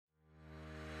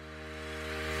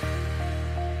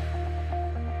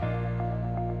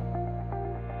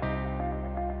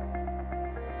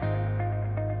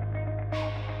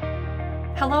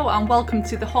Hello and welcome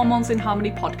to the Hormones in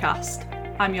Harmony podcast.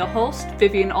 I'm your host,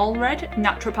 Vivian Allred,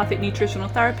 naturopathic nutritional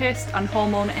therapist and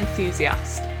hormone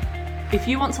enthusiast. If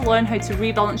you want to learn how to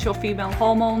rebalance your female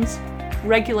hormones,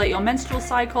 regulate your menstrual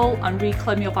cycle and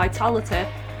reclaim your vitality,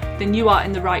 then you are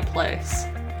in the right place.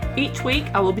 Each week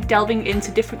I will be delving into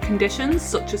different conditions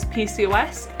such as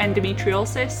PCOS,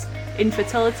 endometriosis,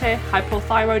 infertility,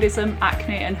 hypothyroidism,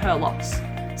 acne and hair loss.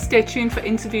 Stay tuned for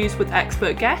interviews with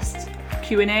expert guests,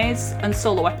 Q&As and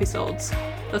solo episodes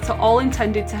that are all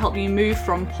intended to help you move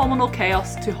from hormonal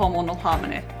chaos to hormonal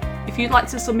harmony. If you'd like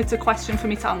to submit a question for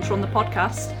me to answer on the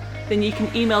podcast, then you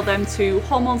can email them to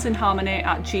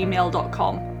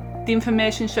hormonesinharmony@gmail.com. The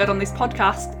information shared on this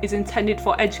podcast is intended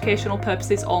for educational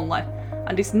purposes only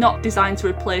and is not designed to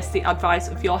replace the advice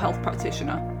of your health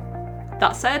practitioner.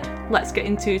 That said, let's get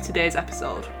into today's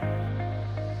episode.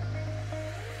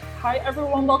 Hi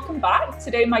everyone, welcome back.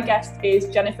 Today my guest is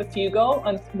Jennifer Fugo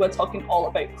and we're talking all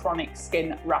about chronic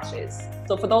skin rashes.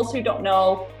 So for those who don't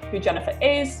know who Jennifer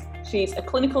is, she's a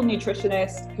clinical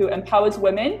nutritionist who empowers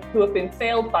women who have been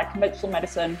failed by conventional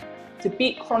medicine to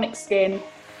beat chronic skin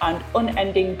and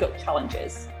unending gut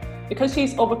challenges. Because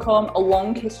she's overcome a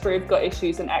long history of gut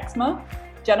issues and eczema,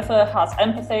 Jennifer has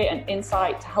empathy and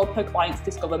insight to help her clients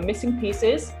discover missing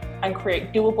pieces and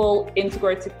create doable,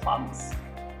 integrated plans.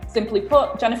 Simply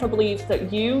put, Jennifer believes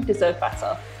that you deserve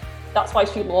better. That's why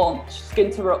she launched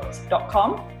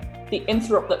Skinterrupt.com, the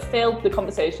interrupt that filled the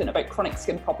conversation about chronic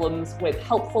skin problems with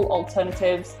helpful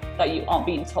alternatives that you aren't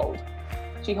being told.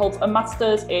 She holds a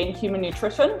master's in human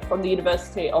nutrition from the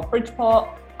University of Bridgeport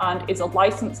and is a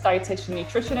licensed dietitian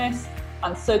nutritionist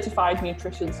and certified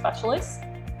nutrition specialist.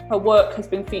 Her work has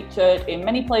been featured in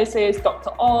many places: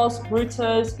 Dr. Oz,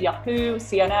 Reuters, Yahoo,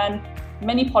 CNN,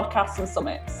 many podcasts and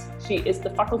summits. She is the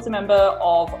faculty member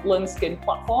of Learn Skin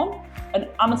Platform, an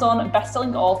Amazon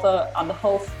best-selling author and the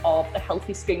host of The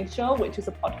Healthy Skin Show, which is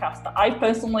a podcast that I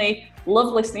personally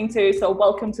love listening to. So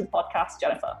welcome to the podcast,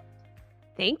 Jennifer.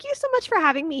 Thank you so much for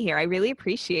having me here. I really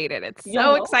appreciate it. It's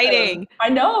so exciting. I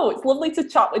know, it's lovely to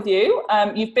chat with you.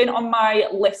 You've been on my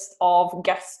list of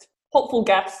hopeful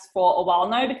guests for a while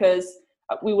now because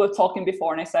we were talking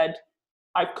before and I said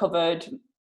I've covered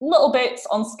little bits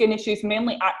on skin issues,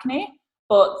 mainly acne,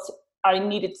 but I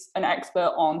needed an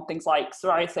expert on things like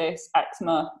psoriasis,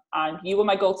 eczema, and you were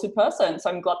my go-to person. So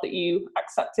I'm glad that you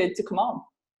accepted to come on.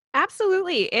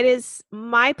 Absolutely. It is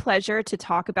my pleasure to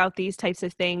talk about these types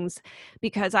of things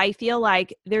because I feel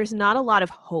like there's not a lot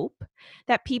of hope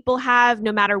that people have,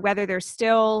 no matter whether they're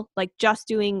still like just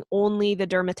doing only the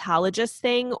dermatologist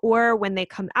thing or when they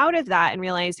come out of that and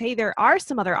realize, hey, there are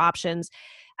some other options.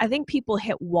 I think people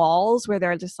hit walls where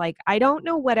they're just like, I don't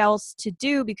know what else to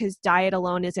do because diet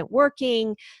alone isn't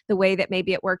working the way that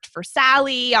maybe it worked for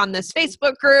Sally on this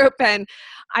Facebook group. And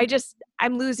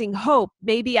I'm losing hope.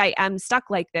 Maybe I am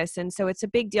stuck like this. And so it's a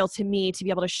big deal to me to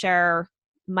be able to share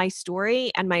my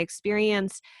story and my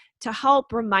experience to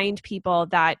help remind people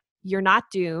that you're not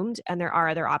doomed and there are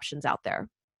other options out there.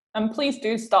 And please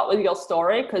do start with your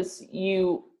story because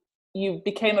you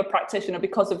became a practitioner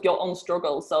because of your own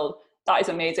struggle. So that is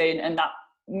amazing, and that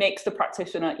makes the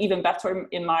practitioner even better,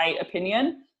 in my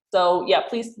opinion. So yeah,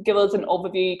 please give us an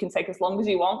overview. You can take as long as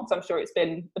you want, because I'm sure it's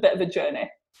been a bit of a journey.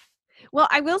 Well,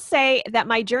 I will say that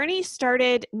my journey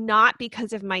started not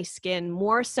because of my skin,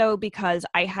 more so because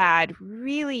I had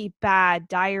really bad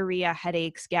diarrhea,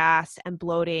 headaches, gas, and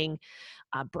bloating,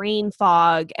 brain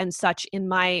fog, and such in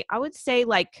my, I would say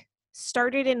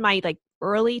started in my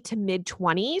early to mid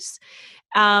 20s.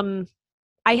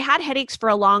 I had headaches for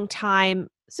a long time.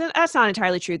 So that's not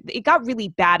entirely true. It got really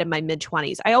bad in my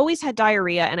mid-20s. I always had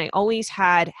diarrhea and I always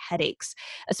had headaches,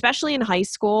 especially in high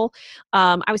school.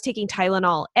 I was taking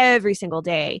Tylenol every single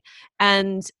day.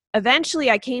 And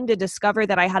eventually I came to discover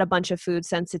that I had a bunch of food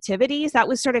sensitivities. That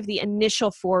was sort of the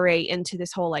initial foray into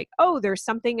this whole there's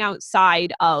something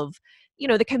outside of,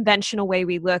 the conventional way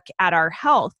we look at our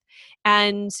health.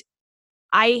 And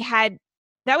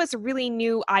that was a really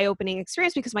new eye-opening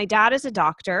experience because my dad is a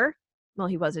doctor. Well,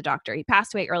 he was a doctor. He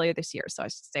passed away earlier this year, so I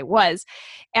should say was.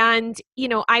 And,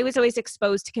 I was always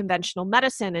exposed to conventional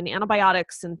medicine and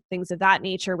antibiotics and things of that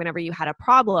nature whenever you had a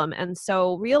problem. And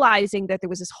so realizing that there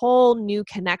was this whole new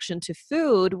connection to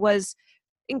food was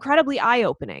incredibly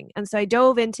eye-opening. And so I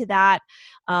dove into that.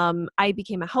 I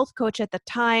became a health coach at the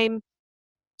time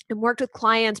and worked with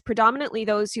clients, predominantly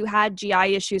those who had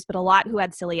GI issues, but a lot who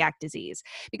had celiac disease,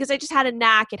 because I just had a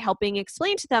knack at helping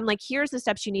explain to them, here's the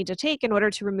steps you need to take in order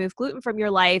to remove gluten from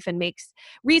your life and make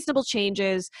reasonable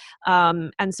changes.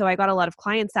 And so I got a lot of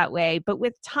clients that way. But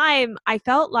with time, I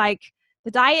felt like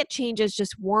the diet changes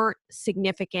just weren't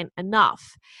significant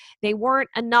enough. They weren't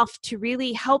enough to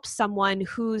really help someone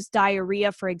whose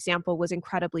diarrhea, for example, was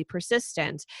incredibly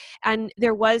persistent. And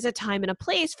there was a time and a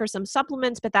place for some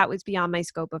supplements, but that was beyond my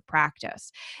scope of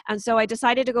practice. And so I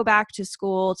decided to go back to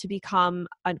school to become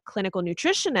a clinical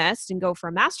nutritionist and go for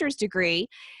a master's degree.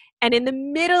 And in the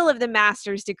middle of the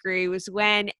master's degree was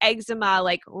when eczema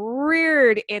like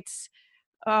reared its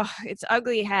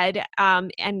ugly head,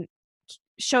 and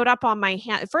showed up on my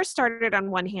hand. It first started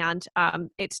on one hand.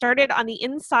 It started on the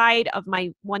inside of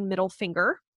my one middle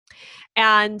finger.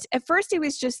 And at first it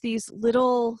was just it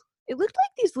looked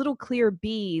like these little clear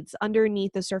beads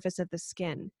underneath the surface of the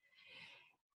skin.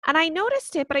 And I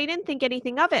noticed it, but I didn't think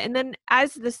anything of it. And then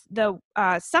as the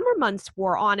summer months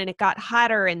wore on and it got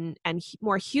hotter and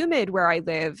more humid where I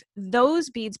live, those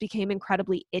beads became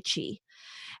incredibly itchy.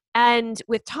 And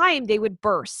with time, they would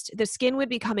burst. The skin would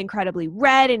become incredibly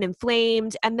red and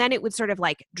inflamed, and then it would sort of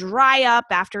like dry up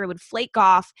after it would flake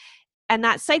off. And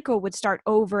that cycle would start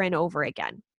over and over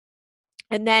again.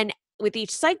 And then with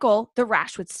each cycle, the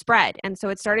rash would spread. And so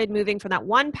it started moving from that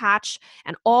one patch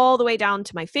and all the way down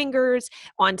to my fingers,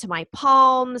 onto my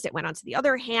palms. It went onto the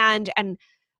other hand. And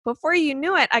before you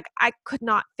knew it, I could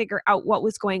not figure out what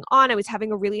was going on. I was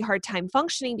having a really hard time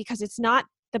functioning because it's not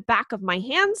the back of my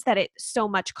hands that it so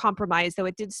much compromised, though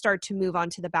it did start to move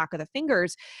onto the back of the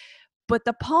fingers, but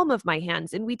the palm of my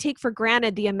hands. And we take for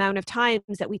granted the amount of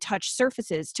times that we touch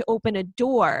surfaces, to open a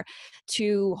door,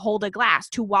 to hold a glass,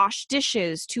 to wash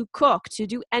dishes, to cook, to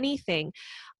do anything.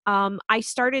 I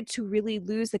started to really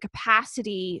lose the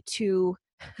capacity to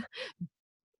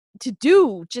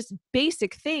do just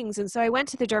basic things. And so I went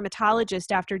to the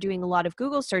dermatologist after doing a lot of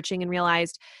Google searching and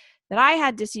realized that I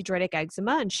had dyshidrotic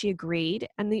eczema, and she agreed.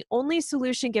 And the only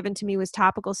solution given to me was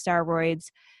topical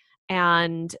steroids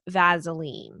and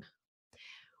Vaseline,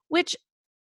 which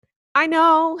I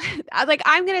know, like,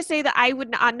 I'm going to say that I would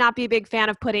not be a big fan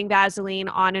of putting Vaseline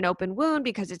on an open wound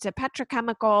because it's a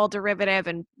petrochemical derivative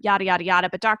and yada, yada, yada.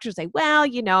 But doctors say, well,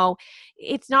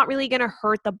 it's not really going to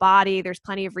hurt the body. There's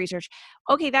plenty of research.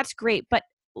 Okay, that's great. But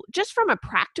just from a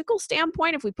practical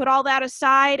standpoint, if we put all that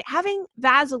aside, having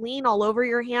Vaseline all over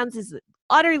your hands is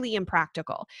utterly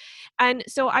impractical. And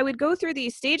so I would go through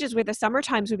these stages where the summer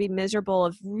times would be miserable,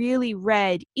 of really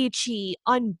red, itchy,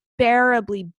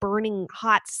 unbearably burning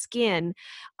hot skin,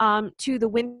 to the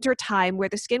winter time where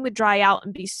the skin would dry out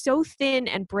and be so thin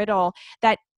and brittle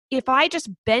that if I just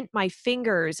bent my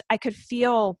fingers, I could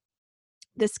feel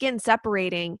the skin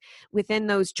separating within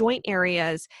those joint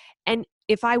areas. And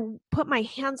if I put my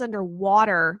hands under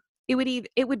water,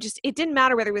 it didn't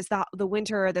matter whether it was the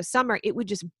winter or the summer, it would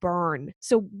just burn.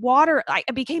 So water, I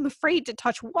became afraid to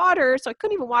touch water, so I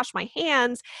couldn't even wash my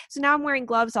hands. So now I'm wearing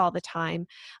gloves all the time.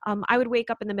 I would wake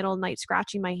up in the middle of the night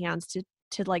scratching my hands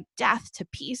to like death, to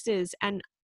pieces. And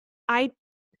I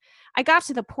got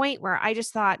to the point where I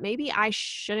just thought, maybe I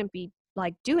shouldn't be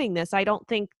like doing this. I don't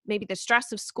think, maybe the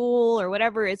stress of school or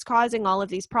whatever is causing all of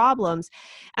these problems.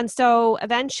 And so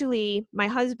eventually my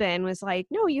husband was like,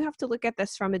 no, you have to look at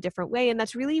this from a different way. And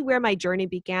that's really where my journey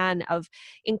began, of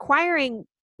inquiring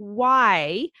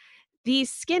why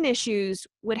these skin issues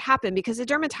would happen, because the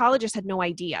dermatologist had no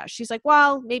idea. She's like,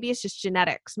 well, maybe it's just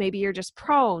genetics. Maybe you're just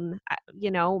prone,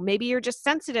 maybe you're just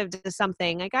sensitive to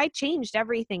something. Like, I changed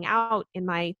everything out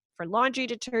for laundry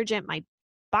detergent, my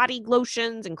body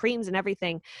lotions and creams and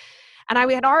everything. And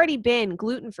I had already been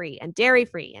gluten-free and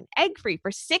dairy-free and egg-free for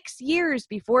 6 years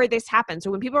before this happened.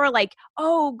 So when people are like,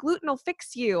 oh, gluten will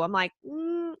fix you, I'm like,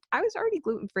 I was already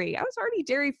gluten-free. I was already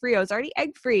dairy-free. I was already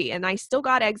egg-free, and I still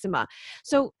got eczema.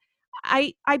 So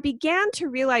I began to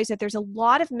realize that there's a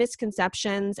lot of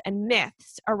misconceptions and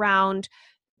myths around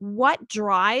what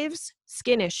drives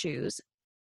skin issues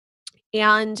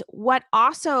and what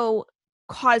also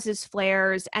causes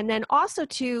flares, and then also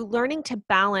to learning to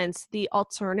balance the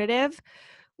alternative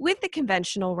with the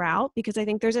conventional route, because I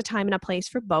think there's a time and a place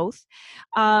for both.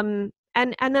 And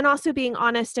then also being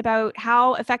honest about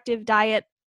how effective diet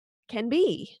can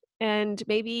be. And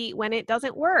maybe when it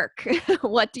doesn't work,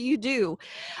 what do you do?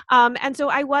 And so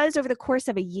I was, over the course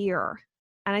of a year,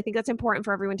 and I think that's important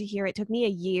for everyone to hear. It took me a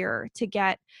year to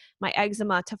get my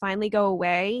eczema to finally go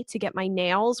away, to get my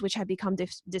nails, which had become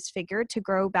disfigured, to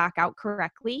grow back out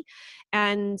correctly.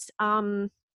 And,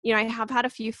 I have had a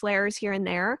few flares here and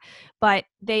there, but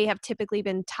they have typically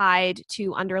been tied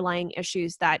to underlying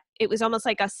issues that it was almost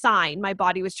like a sign. My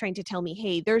body was trying to tell me,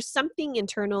 hey, there's something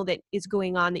internal that is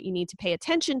going on that you need to pay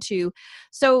attention to.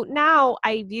 So now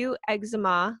I view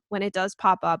eczema, when it does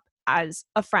pop up, as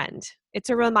a friend. It's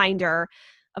a reminder.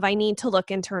 of I need to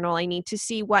look internal. I need to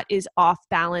see what is off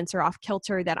balance or off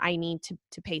kilter that I need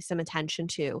to pay some attention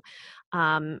to.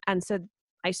 And so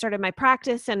I started my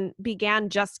practice and began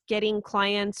just getting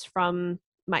clients from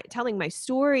telling my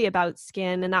story about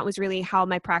skin. And that was really how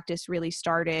my practice really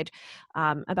started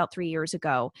about 3 years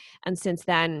ago. And since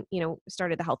then,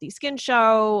 started the Healthy Skin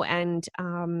Show. And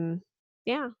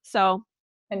so.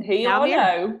 And here you are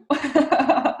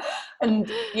now.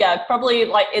 And yeah, probably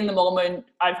like in the moment,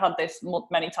 I've had this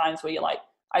many times where you're like,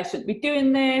 I shouldn't be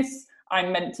doing this.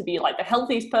 I'm meant to be like the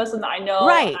healthiest person that I know.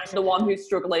 Right. I'm the one who's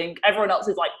struggling. Everyone else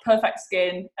is like perfect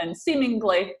skin and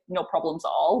seemingly no problems at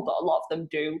all. But a lot of them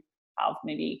do have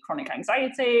maybe chronic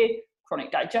anxiety,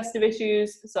 chronic digestive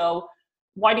issues. So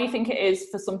why do you think it is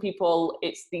for some people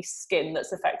it's the skin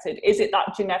that's affected? Is it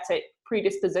that genetic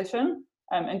predisposition?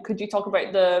 And could you talk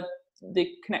about the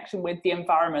connection with the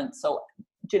environment? So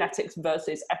genetics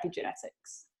versus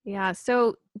epigenetics. Yeah.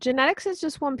 So genetics is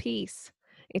just one piece.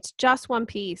 It's just one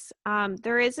piece.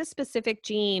 There is a specific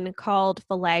gene called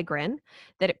filaggrin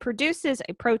that it produces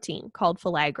a protein called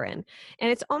filaggrin.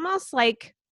 And it's almost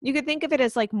like, you could think of it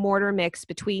as like mortar mix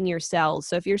between your cells.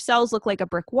 So if your cells look like a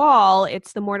brick wall,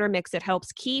 it's the mortar mix that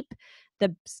helps keep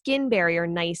the skin barrier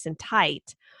nice and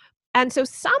tight. And so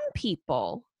some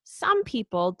people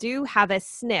do have a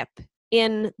SNP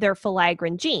in their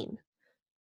filaggrin gene.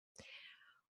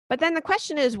 But then the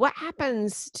question is, what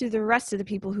happens to the rest of the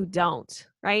people who don't,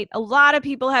 right? A lot of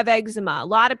people have eczema. A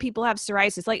lot of people have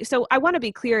psoriasis. So I want to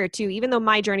be clear too, even though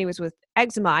my journey was with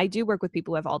eczema, I do work with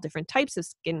people who have all different types of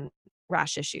skin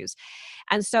rash issues.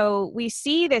 And so we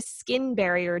see this skin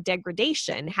barrier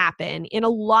degradation happen in a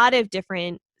lot of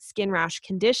different skin rash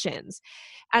conditions.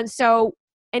 And so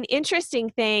an interesting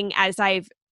thing, as I've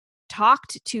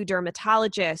talked to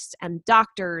dermatologists and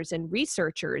doctors and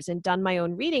researchers and done my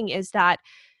own reading, is that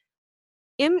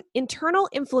internal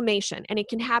inflammation, and it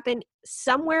can happen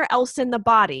somewhere else in the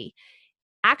body,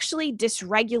 actually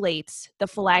dysregulates the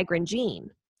filaggrin gene.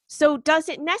 So does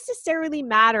it necessarily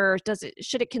matter?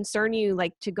 Should it concern you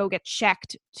like to go get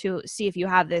checked to see if you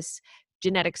have this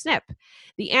genetic SNP?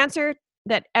 The answer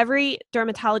that every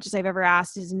dermatologist I've ever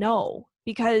asked is no.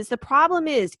 Because the problem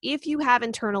is, if you have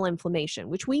internal inflammation,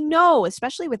 which we know,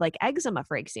 especially with like eczema,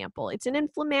 for example, it's an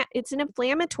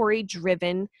inflammatory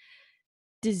driven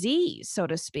disease, so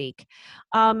to speak.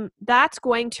 That's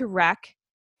going to wreck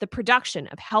the production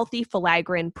of healthy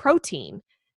filaggrin protein.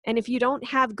 And if you don't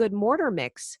have good mortar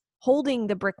mix holding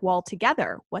the brick wall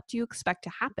together, what do you expect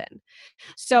to happen?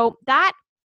 So that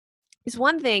is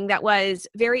one thing that was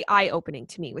very eye-opening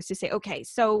to me, was to say, okay,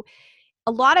 so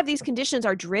a lot of these conditions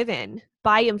are driven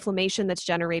by inflammation that's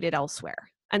generated elsewhere.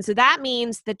 And so that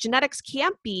means that genetics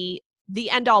can't be the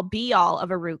end-all be-all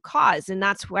of a root cause. And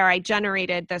that's where I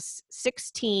generated this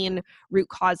 16 root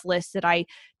cause list that I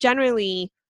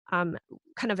generally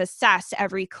kind of assess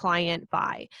every client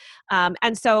by.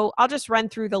 And so I'll just run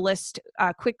through the list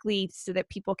quickly so that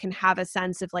people can have a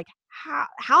sense of like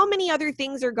how many other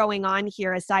things are going on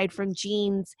here aside from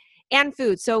genes and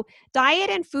food. So diet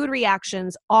and food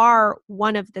reactions are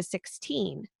one of the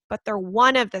 16, but they're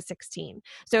one of the 16.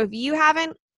 So if you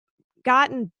haven't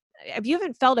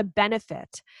felt a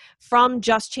benefit from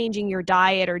just changing your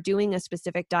diet or doing a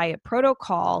specific diet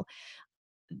protocol,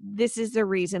 this is the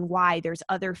reason why. There's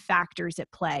other factors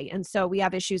at play. And so we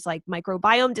have issues like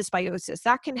microbiome dysbiosis.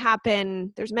 That can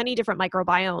happen. There's many different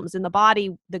microbiomes in the body.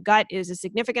 The gut is a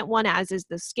significant one, as is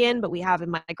the skin, but we have a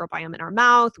microbiome in our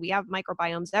mouth. We have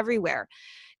microbiomes everywhere.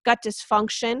 Gut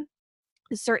dysfunction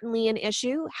is certainly an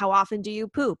issue. How often do you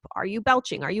poop? Are you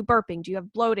belching? Are you burping? Do you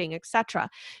have bloating, etc.?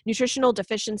 Nutritional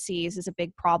deficiencies is a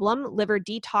big problem. Liver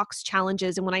detox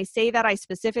challenges. And when I say that, I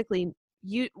specifically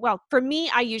for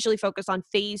me, I usually focus on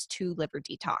phase 2 liver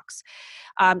detox,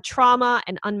 trauma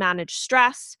and unmanaged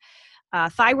stress,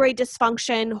 thyroid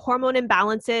dysfunction, hormone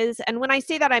imbalances. And when I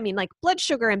say that, I mean like blood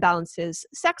sugar imbalances,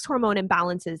 sex hormone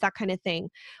imbalances, that kind of thing,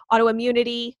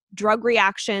 autoimmunity, drug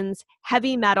reactions,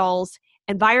 heavy metals,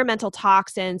 environmental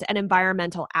toxins, and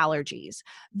environmental allergies.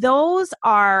 Those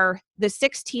are the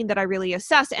 16 that I really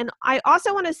assess. And I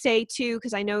also want to say too,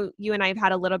 because I know you and I have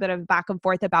had a little bit of back and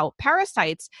forth about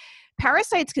parasites.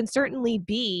 Parasites can certainly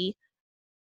be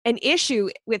an issue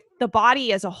with the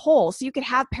body as a whole. So you could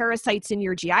have parasites in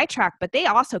your GI tract, but they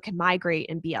also can migrate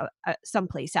and be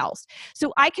someplace else.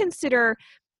 So I consider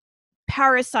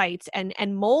parasites and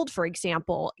mold, for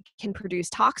example, can produce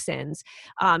toxins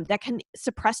that can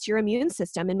suppress your immune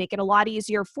system and make it a lot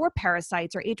easier for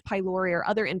parasites or H. pylori or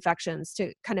other infections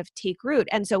to kind of take root.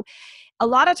 And so a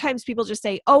lot of times people just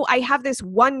say, oh, I have this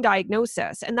one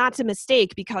diagnosis. And that's a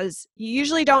mistake, because you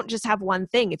usually don't just have one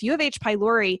thing. If you have H.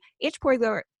 pylori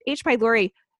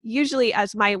usually,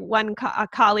 as my one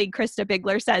colleague, Krista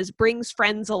Bigler says, brings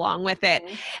friends along with it.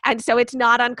 Mm-hmm. And so it's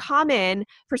not uncommon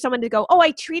for someone to go, oh,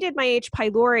 I treated my H.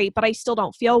 pylori, but I still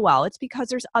don't feel well. It's because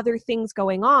there's other things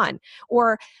going on.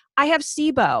 Or I have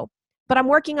SIBO, but I'm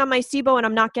working on my SIBO and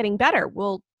I'm not getting better.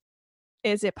 Well,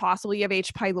 is it possible you have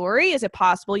H. pylori? Is it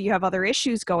possible you have other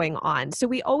issues going on? So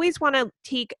we always want to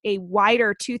take a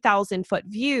wider 2,000-foot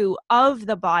view of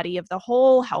the body, of the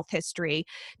whole health history,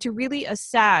 to really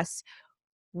assess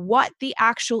what the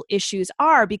actual issues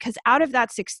are, because out of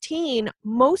that 16,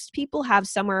 most people have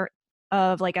somewhere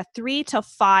of like a 3 to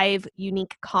 5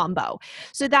 unique combo.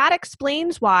 So that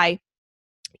explains why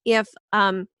if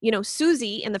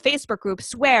Susie in the Facebook group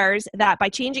swears that by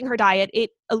changing her diet,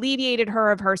 it alleviated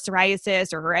her of her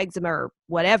psoriasis or her eczema or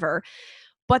whatever,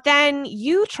 but then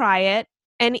you try it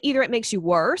and either it makes you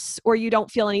worse or you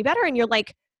don't feel any better and you're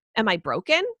like, am I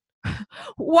broken?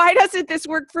 Why doesn't this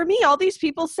work for me? All these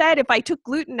people said if I took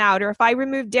gluten out or if I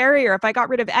removed dairy or if I got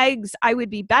rid of eggs, I would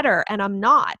be better, and I'm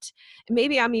not.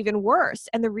 Maybe I'm even worse.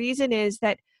 And the reason is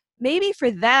that maybe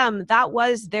for them, that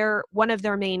was one of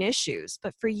their main issues,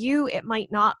 but for you, it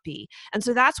might not be. And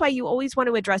so that's why you always want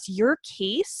to address your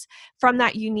case from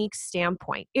that unique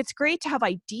standpoint. It's great to have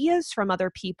ideas from other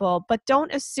people, but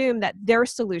don't assume that their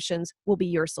solutions will be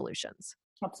your solutions.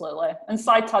 Absolutely. And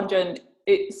side tangent,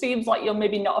 it seems like you're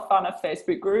maybe not a fan of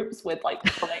Facebook groups with like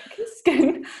chronic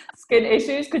skin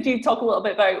issues. Could you talk a little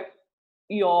bit about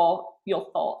your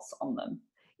thoughts on them?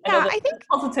 Yeah, I think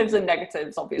positives and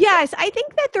negatives, obviously. Yes, I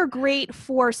think that they're great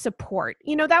for support.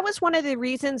 That was one of the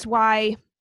reasons why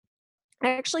I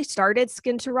actually started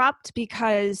Skinterrupt,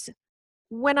 because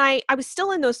when I was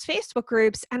still in those Facebook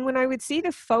groups, and when I would see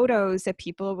the photos that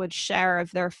people would share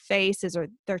of their faces or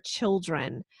their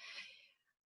children,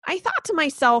 I thought to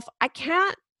myself, I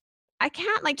can't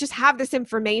like just have this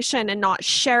information and not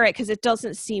share it because it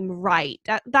doesn't seem right.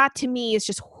 That to me is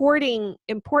just hoarding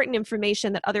important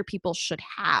information that other people should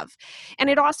have. And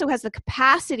it also has the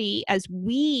capacity as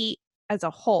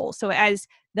a whole. So as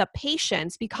the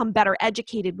patients become better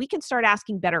educated, we can start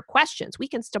asking better questions. We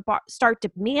can start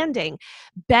demanding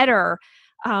better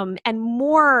and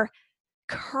more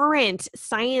current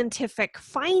scientific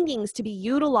findings to be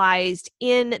utilized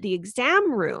in the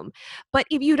exam room. But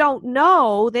if you don't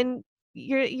know, then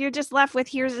you're just left with,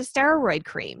 here's a steroid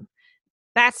cream.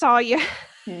 That's all you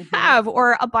have,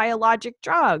 or a biologic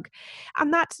drug.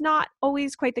 And that's not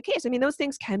always quite the case. I mean, those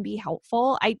things can be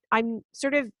helpful. I'm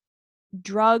sort of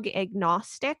drug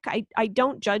agnostic. I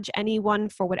don't judge anyone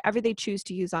for whatever they choose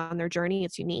to use on their journey.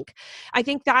 It's unique. I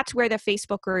think that's where the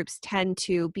Facebook groups tend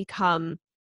to become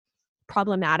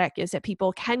problematic, is that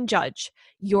people can judge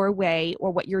your way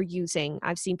or what you're using.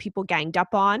 I've seen people ganged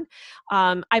up on.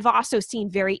 I've also seen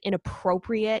very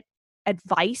inappropriate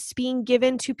advice being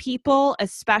given to people,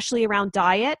 especially around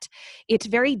diet. It's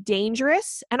very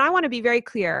dangerous. And I want to be very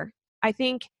clear. I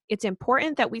think it's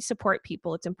important that we support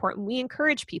people. It's important we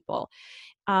encourage people.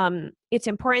 It's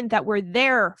important that we're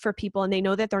there for people and they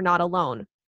know that they're not alone.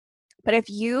 But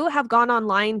if you have gone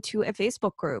online to a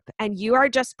Facebook group and you are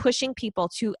just pushing people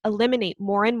to eliminate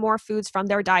more and more foods from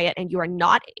their diet, and you are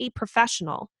not a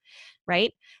professional,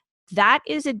 right? That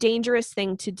is a dangerous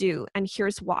thing to do. And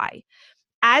here's why.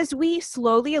 As we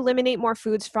slowly eliminate more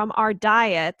foods from our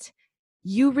diet,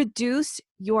 you reduce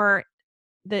the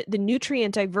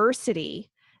nutrient diversity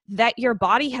that your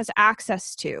body has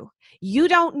access to. You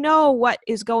don't know what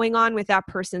is going on with that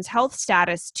person's health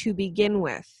status to begin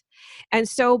with. And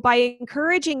so by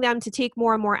encouraging them to take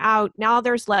more and more out, now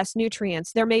there's less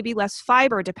nutrients. There may be less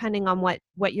fiber depending on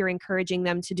what you're encouraging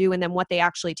them to do, and then what they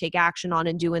actually take action on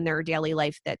and do in their daily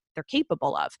life that they're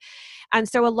capable of. And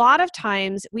so a lot of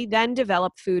times we then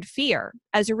develop food fear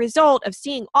as a result of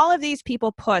seeing all of these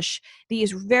people push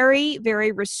these very,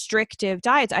 very restrictive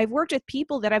diets. I've worked with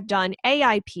people that have done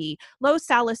AIP, low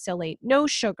salicylate, no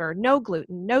sugar, no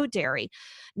gluten, no dairy,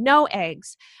 no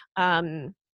eggs,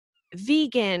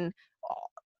 vegan,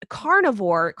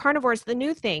 carnivore is the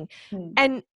new thing.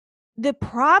 And the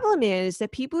problem is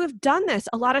that people who have done this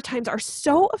a lot of times are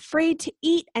so afraid to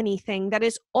eat anything that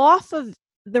is off of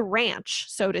the ranch,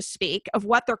 so to speak, of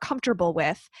what they're comfortable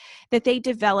with, that they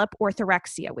develop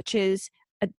orthorexia, which is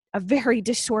a very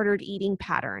disordered eating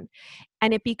pattern.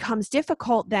 And it becomes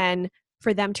difficult then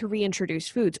for them to reintroduce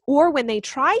foods. Or when they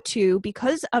try to,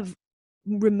 because of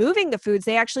removing the foods,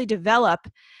 they actually develop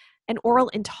an oral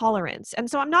intolerance. And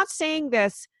so I'm not saying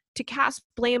this to cast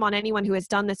blame on anyone who has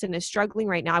done this and is struggling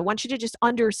right now. I want you to just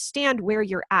understand where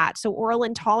you're at. So oral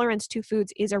intolerance to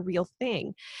foods is a real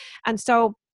thing. And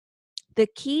so the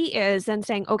key is then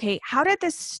saying, okay, how did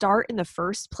this start in the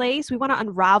first place? We want to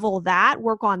unravel that,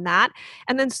 work on that.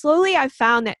 And then slowly I've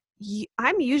found that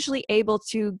I'm usually able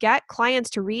to get clients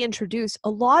to reintroduce a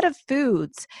lot of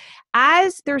foods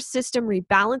as their system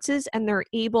rebalances, and they're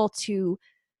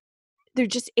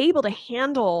just able to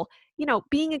handle,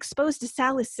 being exposed to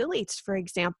salicylates, for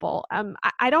example.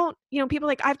 I don't, people are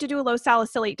like, I have to do a low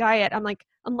salicylate diet. I'm like,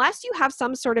 unless you have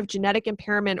some sort of genetic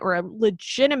impairment or a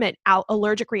legitimate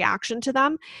allergic reaction to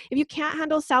them, if you can't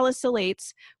handle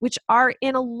salicylates, which are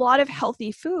in a lot of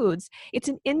healthy foods, it's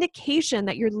an indication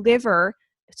that your liver,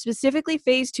 specifically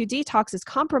phase 2 detox, is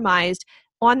compromised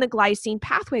on the glycine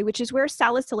pathway, which is where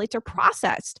salicylates are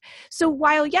processed. So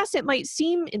while, yes, it might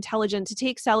seem intelligent to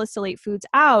take salicylate foods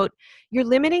out, you're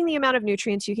limiting the amount of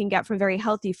nutrients you can get from very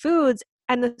healthy foods.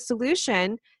 And the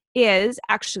solution is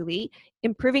actually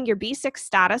improving your B6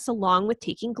 status along with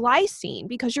taking glycine,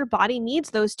 because your body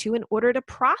needs those two in order to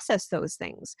process those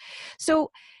things. So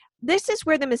this is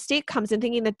where the mistake comes in,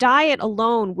 thinking the diet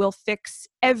alone will fix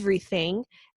everything.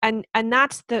 And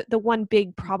that's the one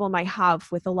big problem I have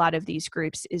with a lot of these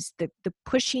groups, is the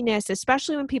pushiness,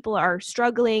 especially when people are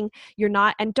struggling.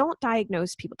 And don't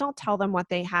diagnose people. Don't tell them what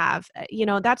they have.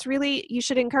 That's really, you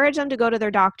should encourage them to go to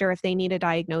their doctor if they need a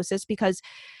diagnosis, because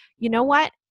you know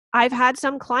what? I've had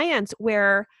some clients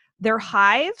where their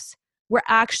hives were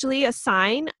actually a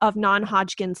sign of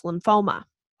non-Hodgkin's lymphoma.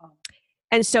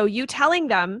 And so you telling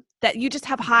them that you just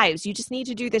have hives, you just need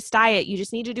to do this diet, you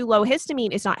just need to do low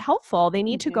histamine is not helpful. They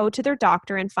need to go to their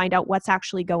doctor and find out what's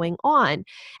actually going on.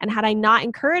 And had I not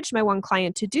encouraged my one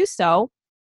client to do so,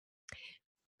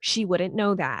 she wouldn't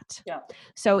know that. Yeah.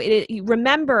 So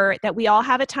remember that we all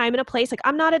have a time and a place. Like,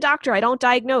 I'm not a doctor, I don't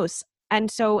diagnose.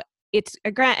 And so it's,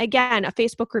 again, a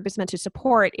Facebook group is meant to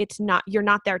support. You're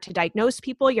not there to diagnose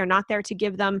people. You're not there to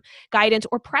give them guidance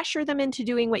or pressure them into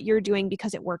doing what you're doing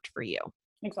because it worked for you.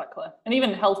 Exactly. And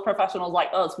even health professionals like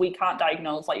us, we can't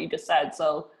diagnose, like you just said.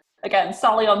 So again,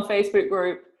 Sally on Facebook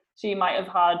group, she might have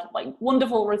had like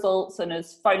wonderful results and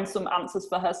has found some answers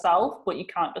for herself, but you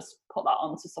can't just put that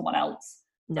on to someone else.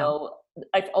 No. So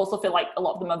I also feel like a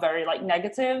lot of them are very like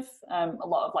negative, a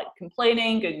lot of like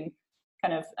complaining and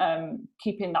kind of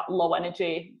keeping that low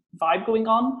energy vibe going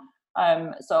on.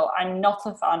 So I'm not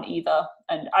a fan either.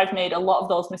 And I've made a lot of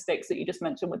those mistakes that you just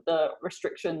mentioned with the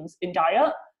restrictions in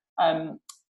diet.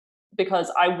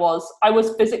 Because I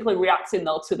was physically reacting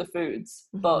though to the foods,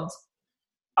 but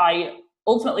I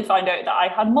ultimately found out that I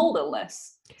had mold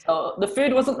illness. So the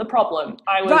food wasn't the problem.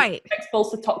 I was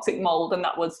exposed to toxic mold, and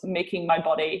that was making my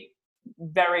body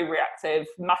very reactive,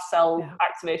 mast cell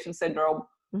activation syndrome,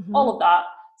 all of that.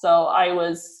 So I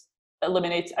was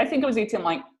eliminated. I think I was eating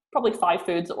like probably 5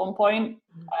 foods at one point.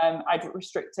 I'd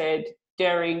restricted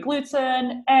dairy and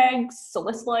gluten, eggs,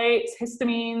 salicylates,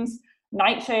 histamines,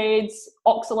 nightshades,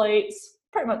 oxalates,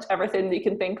 pretty much everything that you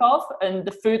can think of. And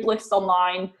the food lists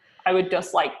online, I would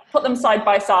just like put them side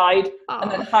by side and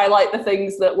then highlight the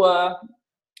things that were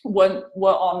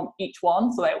on each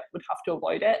one, so I would have to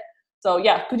avoid it. So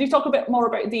yeah, could you talk a bit more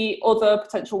about the other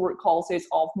potential root causes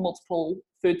of multiple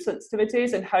food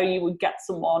sensitivities and how you would get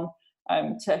someone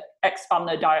to expand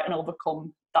their diet and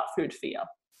overcome that food fear?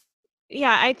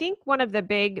 Yeah, I think one of the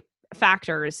big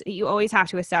factors you always have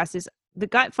to assess is the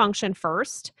gut function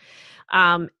first.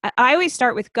 I always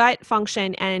start with gut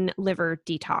function and liver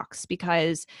detox,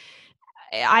 because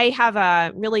I have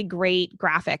a really great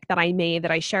graphic that I made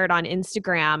that I shared on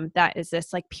Instagram that is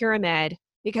this like pyramid,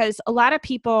 because a lot of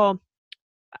people,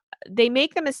 they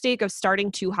make the mistake of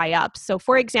starting too high up. So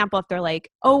for example, if they're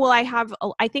like, oh, well,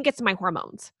 I think it's my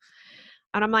hormones.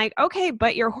 And I'm like, okay,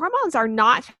 but your hormones are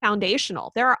not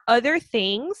foundational. There are other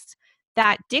things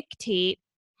that dictate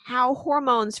how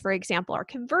hormones, for example, are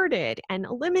converted and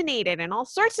eliminated and all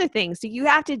sorts of things. So you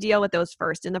have to deal with those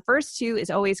first. And the first two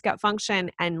is always gut function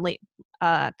and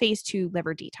phase 2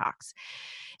 liver detox.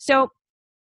 So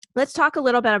let's talk a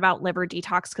little bit about liver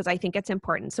detox, because I think it's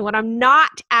important. So what I'm not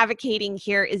advocating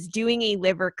here is doing a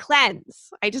liver cleanse.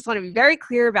 I just want to be very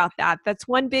clear about that. That's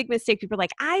one big mistake. People are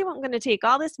like, I'm going to take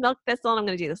all this milk thistle and I'm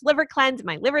going to do this liver cleanse and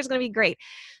my liver is going to be great.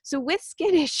 So with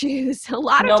skin issues, a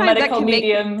lot of times no medical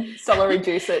medium celery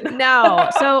juice it. No.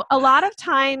 So a lot of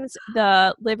times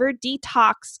the liver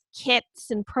detox kits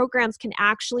and programs can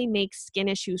actually make skin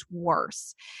issues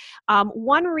worse.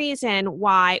 One reason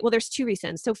why, well, there's 2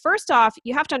 reasons. So first off,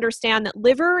 you have to understand that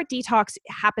liver detox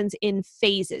happens in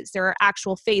phases. There are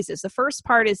actual phases. The first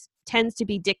part tends to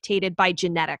be dictated by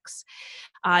genetics.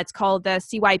 It's called the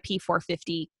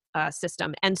CYP450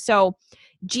 system. And so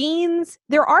genes,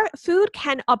 food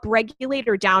can upregulate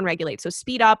or downregulate. So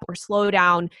speed up or slow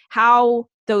down how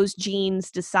those genes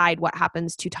decide what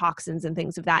happens to toxins and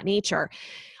things of that nature.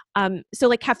 So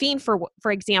like caffeine, for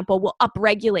example, will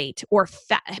upregulate or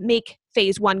make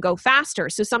phase 1 go faster.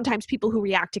 So sometimes people who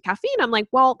react to caffeine, I'm like,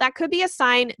 well, that could be a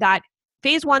sign that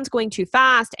phase 1's going too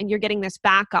fast and you're getting this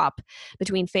backup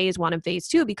between phase 1 and phase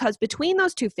 2, because between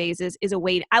those two phases is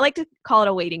I like to call it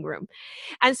a waiting room.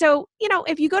 And so,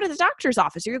 if you go to the doctor's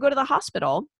office or you go to the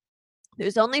hospital,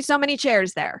 there's only so many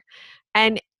chairs there.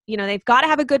 And, they've got to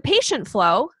have a good patient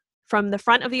flow from the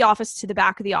front of the office to the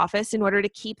back of the office in order to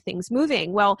keep things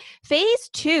moving. Well, phase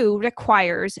 2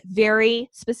 requires very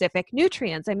specific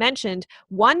nutrients. I mentioned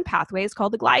one pathway is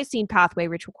called the glycine pathway,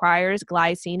 which requires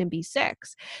glycine and B6.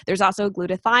 There's also a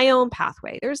glutathione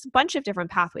pathway. There's a bunch of different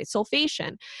pathways,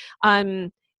 sulfation.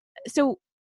 So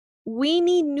we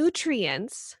need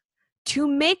nutrients to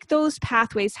make those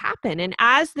pathways happen. And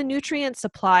as the nutrient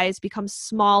supplies become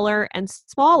smaller and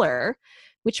smaller,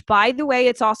 which, by the way,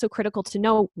 it's also critical to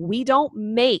know, we don't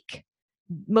make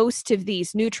most of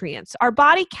these nutrients. Our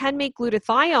body can make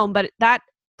glutathione, but that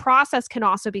process can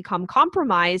also become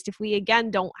compromised if we, again,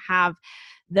 don't have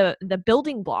the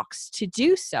building blocks to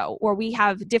do so, or we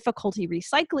have difficulty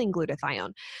recycling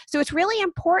glutathione. So it's really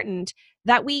important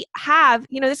that we have,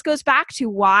 this goes back to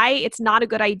why it's not a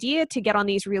good idea to get on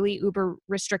these really uber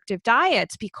restrictive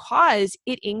diets, because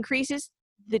it increases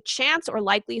the chance or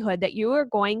likelihood that you are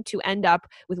going to end up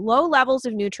with low levels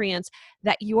of nutrients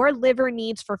that your liver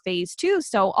needs for phase 2.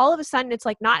 So all of a sudden, it's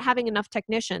like not having enough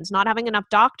technicians, not having enough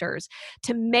doctors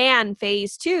to man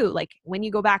phase 2, like when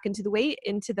you go back into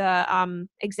the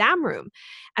exam room.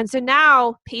 And so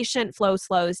now patient flow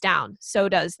slows down. So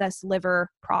does this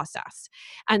liver process.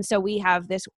 And so we have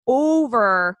this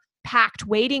over-packed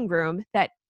waiting room that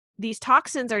these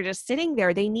toxins are just sitting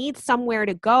there. They need somewhere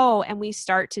to go. And we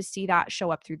start to see that show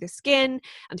up through the skin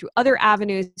and through other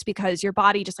avenues, because your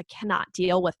body just cannot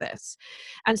deal with this.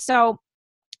 And so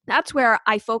that's where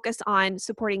I focus on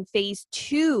supporting phase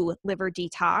 2 liver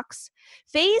detox.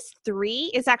 Phase 3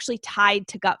 is actually tied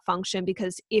to gut function,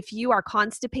 because if you are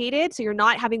constipated, so you're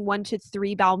not having 1 to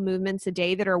 3 bowel movements a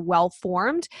day that are well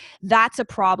formed, that's a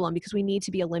problem, because we need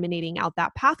to be eliminating out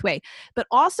that pathway. But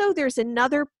also there's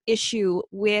another issue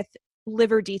with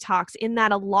liver detox in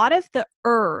that a lot of the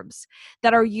herbs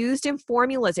that are used in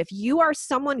formulas, if you are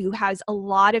someone who has a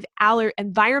lot of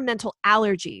environmental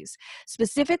allergies,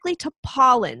 specifically to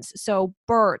pollens, so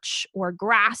birch or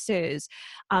grasses,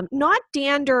 not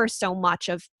dander so much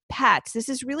of pets, this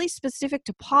is really specific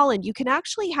to pollen, you can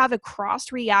actually have a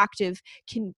cross-reactive,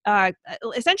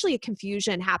 essentially a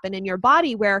confusion happen in your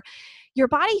body, where your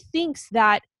body thinks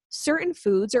that certain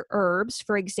foods or herbs,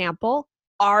 for example,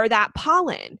 are that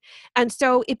pollen. And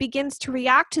so it begins to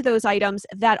react to those items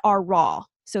that are raw.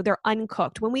 So they're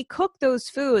uncooked. When we cook those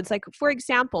foods, like for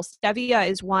example, stevia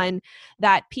is one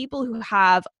that people who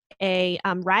have a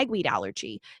ragweed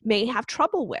allergy may have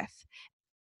trouble with.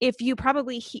 If you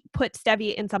probably put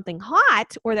stevia in something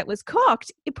hot or that was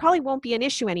cooked, it probably won't be an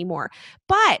issue anymore.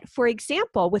 But for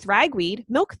example, with ragweed,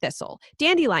 milk thistle,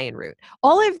 dandelion root,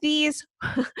 all of these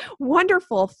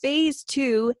wonderful phase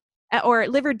 2 or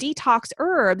liver detox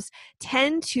herbs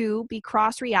tend to be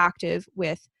cross-reactive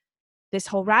with this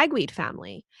whole ragweed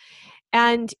family.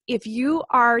 And if you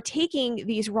are taking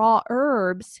these raw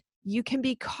herbs, you can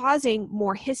be causing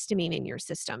more histamine in your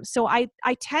system. So I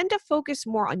tend to focus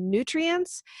more on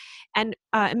nutrients and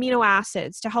amino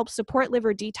acids to help support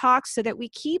liver detox, so that we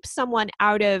keep someone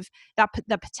out of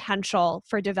the potential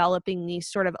for developing these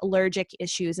sort of allergic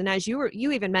issues. And as you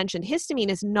even mentioned, histamine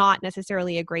is not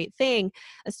necessarily a great thing,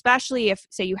 especially if,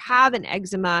 say, you have an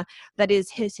eczema that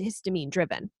is histamine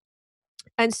driven.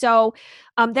 And so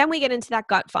then we get into that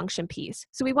gut function piece.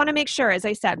 So we want to make sure, as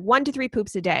I said, 1 to 3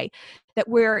 poops a day, that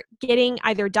we're getting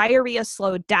either diarrhea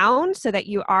slowed down so that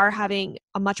you are having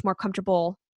a much more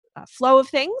comfortable flow of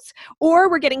things,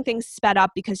 or we're getting things sped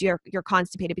up because you're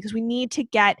constipated, because we need to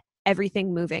get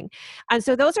everything moving. And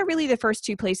so those are really the first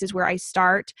 2 places where I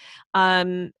start.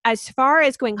 As far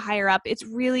as going higher up, it's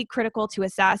really critical to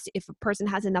assess if a person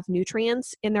has enough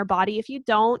nutrients in their body. If you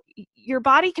don't, your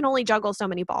body can only juggle so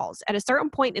many balls. At a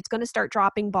certain point, it's going to start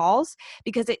dropping balls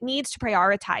because it needs to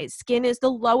prioritize. Skin is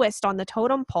the lowest on the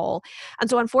totem pole.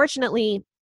 And so unfortunately,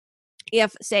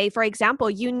 if, say, for example,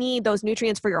 you need those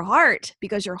nutrients for your heart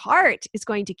because your heart is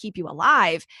going to keep you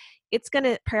alive, it's going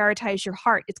to prioritize your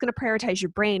heart. It's going to prioritize your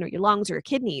brain or your lungs or your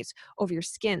kidneys over your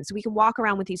skin. So we can walk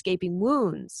around with these gaping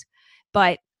wounds,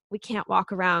 but we can't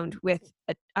walk around with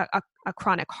a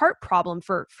chronic heart problem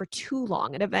for too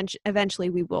long. And eventually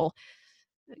we will,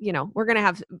 we're going to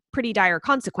have pretty dire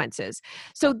consequences.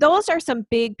 So those are some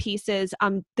big pieces.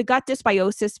 The gut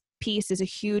dysbiosis piece is a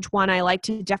huge one. I like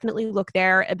to definitely look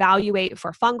there, evaluate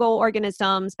for fungal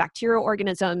organisms, bacterial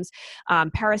organisms,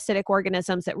 parasitic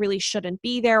organisms that really shouldn't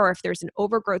be there, or if there's an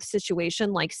overgrowth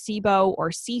situation like SIBO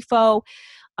or SIFO.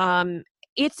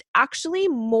 It's actually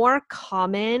more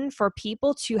common for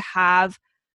people to have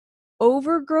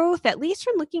overgrowth, at least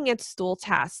from looking at stool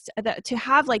tests, to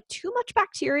have like too much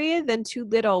bacteria than too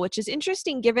little, which is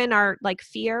interesting given our like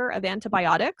fear of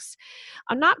antibiotics.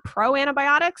 I'm not pro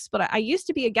antibiotics, but I used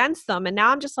to be against them. And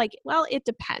now I'm just like, well, it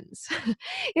depends. It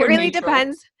We're really neutral.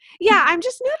 depends. Yeah, I'm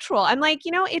just neutral. I'm like,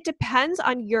 it depends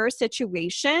on your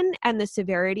situation and the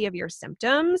severity of your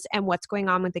symptoms and what's going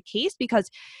on with the case. Because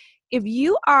if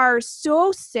you are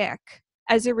so sick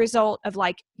as a result of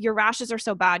like your rashes are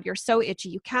so bad, you're so itchy,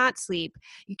 you can't sleep,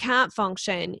 you can't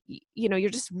function, you're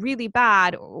just really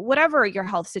bad, whatever your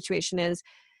health situation is.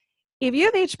 If you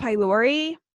have H.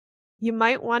 pylori, you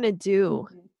might want to do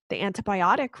the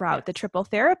antibiotic route, the triple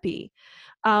therapy,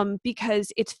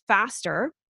 because it's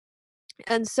faster.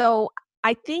 And so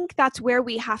I think that's where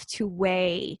we have to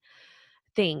weigh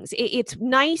things. It's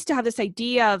nice to have this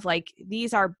idea of like,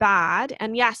 these are bad.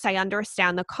 And yes, I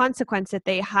understand the consequence that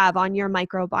they have on your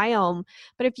microbiome.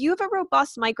 But if you have a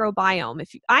robust microbiome,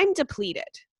 I'm depleted,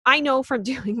 I know from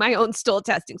doing my own stool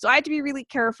testing. So I have to be really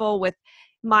careful with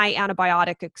my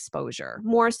antibiotic exposure,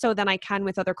 more so than I can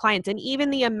with other clients. And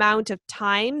even the amount of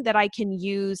time that I can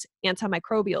use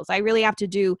antimicrobials, I really have to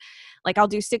do, like I'll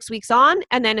do 6 weeks on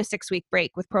and then a 6-week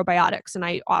break with probiotics. And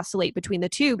I oscillate between the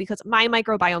two because my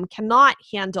microbiome cannot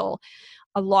handle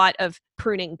a lot of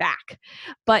pruning back.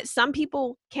 But some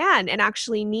people can and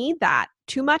actually need that.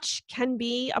 Too much can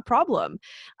be a problem.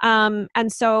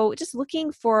 And so just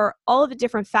looking for all of the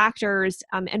different factors,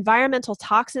 environmental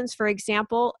toxins, for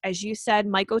example, as you said,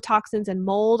 mycotoxins and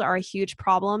mold are a huge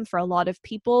problem for a lot of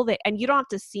people and you don't have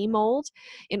to see mold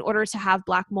in order to have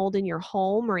black mold in your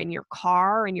home or in your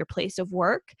car or in your place of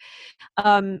work.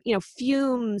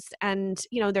 Fumes and,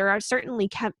 there are certainly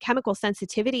chemical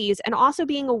sensitivities, and also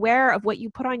being aware of what you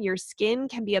put on your skin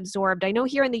can be absorbed. I know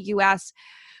here in the US,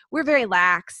 we're very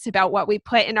lax about what we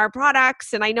put in our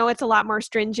products. And I know it's a lot more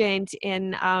stringent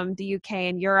in the UK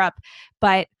and Europe,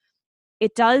 but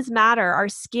it does matter. Our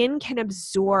skin can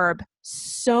absorb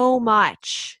so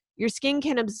much. Your skin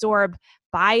can absorb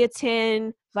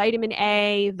biotin, vitamin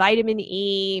A, vitamin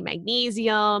E,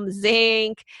 magnesium,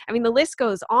 zinc. I mean, the list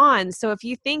goes on. So if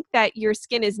you think that your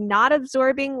skin is not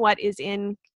absorbing what is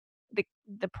in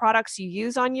the products you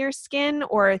use on your skin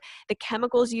or the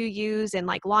chemicals you use in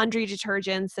like laundry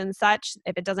detergents and such,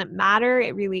 if it doesn't matter,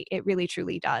 it really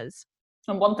truly does.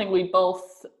 And one thing we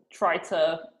both try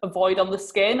to avoid on the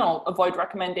skin or avoid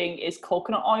recommending is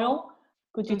coconut oil.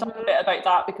 Could you talk a bit about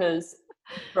that? Because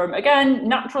from, again,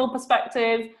 natural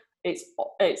perspective, it's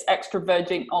extra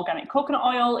virgin organic coconut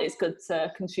oil. It's good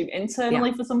to consume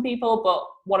internally for some people, but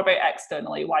what about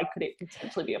externally? Why could it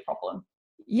potentially be a problem?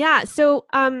 Yeah. So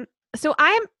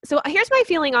here's my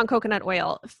feeling on coconut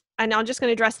oil, and I'm just going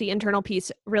to address the internal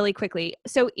piece really quickly.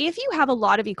 So if you have a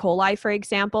lot of E. coli, for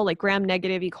example, like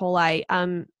gram-negative E. coli,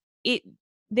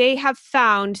 they have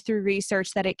found through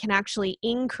research that it can actually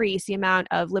increase the amount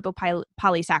of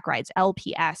lipopolysaccharides,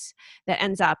 LPS, that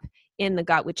ends up in the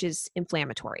gut, which is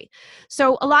inflammatory.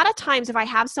 So a lot of times if I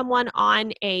have someone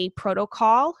on a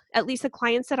protocol, at least the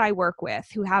clients that I work with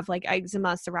who have like eczema,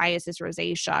 psoriasis,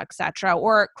 rosacea, etc.,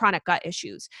 or chronic gut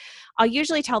issues, I'll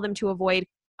usually tell them to avoid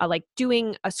like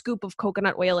doing a scoop of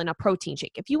coconut oil in a protein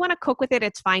shake. If you want to cook with it,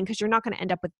 it's fine because you're not going to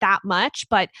end up with that much,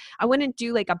 but I wouldn't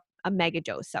do like a mega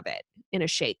dose of it in a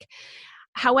shake.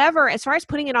 However, as far as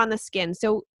putting it on the skin,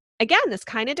 so again, this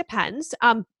kind of depends.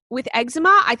 With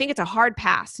eczema, I think it's a hard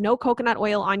pass. No coconut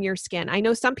oil on your skin. I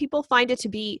know some people find it to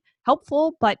be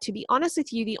helpful, but to be honest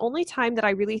with you, the only time that I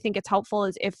really think it's helpful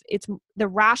is if the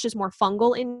rash is more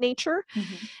fungal in nature.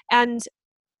 And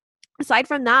aside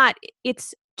from that,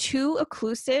 it's too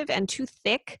occlusive and too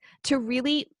thick to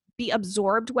really be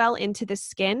absorbed well into the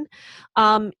skin.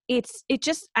 It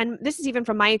just, and this is even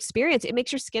from my experience, it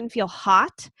makes your skin feel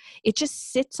hot. It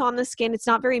just sits on the skin. It's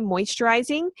not very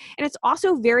moisturizing, and it's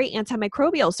also very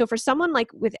antimicrobial. So for someone like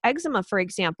with eczema, for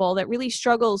example, that really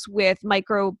struggles with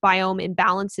microbiome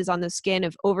imbalances on the skin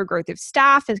of overgrowth of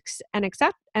staph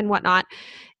and whatnot,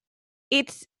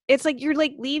 it's like you're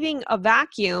like leaving a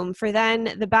vacuum for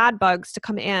then the bad bugs to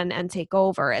come in and take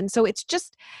over. And so it's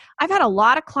just, I've had a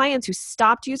lot of clients who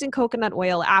stopped using coconut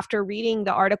oil after reading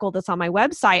the article that's on my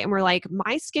website and were like,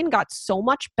 my skin got so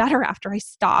much better after I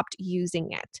stopped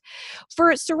using it.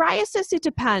 For psoriasis, it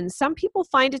depends. Some people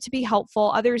find it to be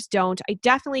helpful, others don't. I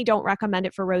definitely don't recommend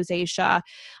it for rosacea.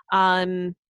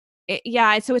 So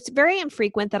it's very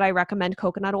infrequent that I recommend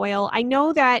coconut oil. I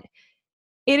know that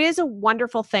It is a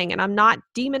wonderful thing, and I'm not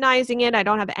demonizing it. I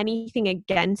don't have anything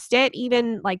against it.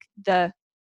 Even like the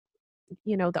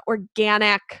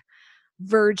organic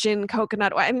virgin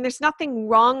coconut oil. I mean, there's nothing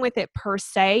wrong with it per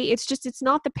se. It's just, it's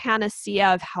not the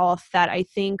panacea of health that I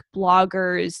think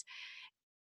bloggers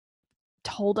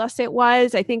told us it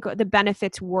was. I think the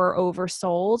benefits were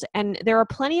oversold, and there are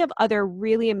plenty of other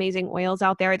really amazing oils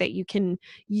out there that you can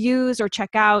use or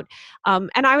check out.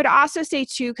 And I would also say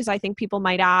too, because I think people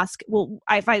might ask, well,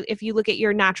 if you look at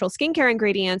your natural skincare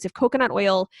ingredients, if coconut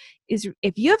oil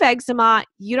if you have eczema,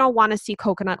 you don't want to see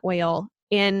coconut oil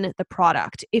in the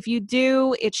product. If you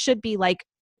do, it should be like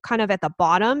kind of at the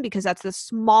bottom, because that's the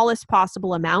smallest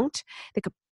possible amount that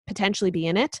could potentially be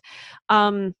in it.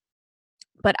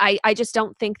 But I just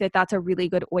don't think that that's a really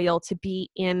good oil to be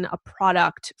in a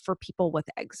product for people with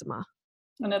eczema.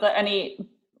 And are there any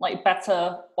like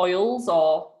better oils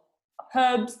or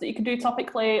herbs that you can do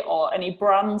topically, or any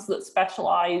brands that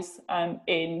specialize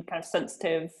in kind of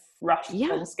sensitive rash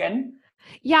prone skin?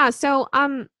 Yeah. So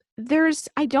I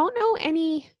don't know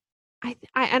any.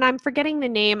 And I'm forgetting the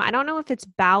name. I don't know if it's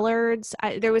Ballard's.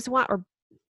 There was one, or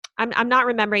I'm not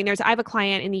remembering. I have a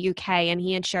client in the UK, and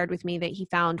he had shared with me that he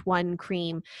found one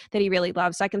cream that he really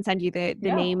loves. So I can send you the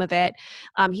name of it.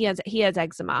 He has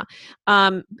eczema.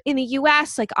 In the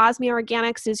US, like Osmia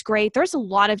Organics is great. There's a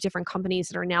lot of different companies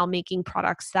that are now making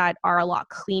products that are a lot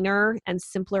cleaner and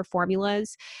simpler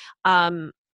formulas.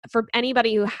 For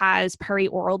anybody who has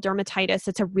perioral dermatitis,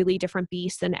 it's a really different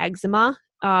beast than eczema.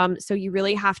 So you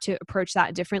really have to approach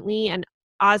that differently. And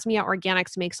Osmia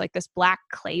Organics makes like this black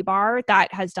clay bar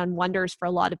that has done wonders for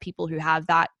a lot of people who have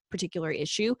that particular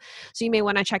issue. So you may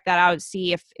want to check that out,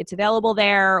 see if it's available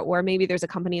there, or maybe there's a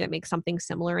company that makes something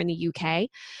similar in the UK.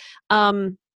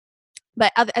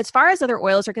 But as far as other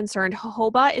oils are concerned,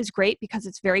 jojoba is great because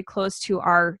it's very close to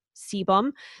our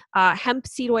sebum. Hemp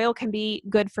seed oil can be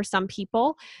good for some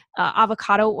people.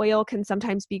 Avocado oil can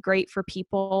sometimes be great for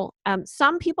people.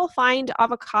 Some people find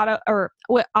avocado or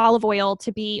olive oil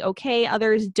to be okay.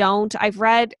 Others don't. I've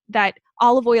read that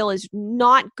olive oil is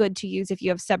not good to use if you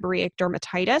have seborrheic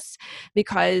dermatitis,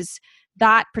 because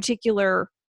that particular,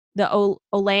 the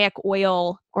oleic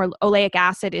oil or oleic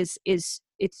acid is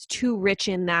it's too rich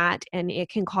in that, and it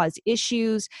can cause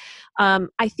issues. I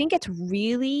think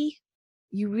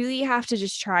you really have to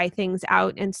just try things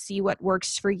out and see what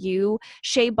works for you.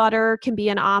 Shea butter can be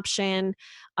an option.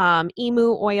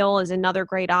 Emu oil is another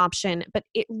great option, but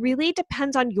it really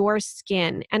depends on your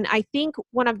skin. And I think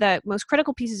one of the most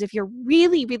critical pieces, if you're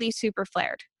really, really super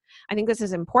flared, I think this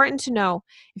is important to know.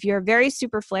 If you're very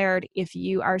super flared, if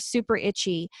you are super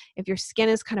itchy, if your skin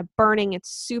is kind of burning,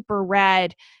 it's super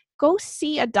red, go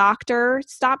see a doctor.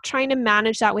 Stop trying to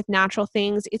manage that with natural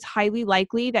things. It's highly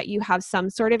likely that you have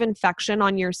some sort of infection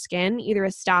on your skin, either a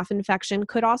staph infection,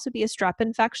 could also be a strep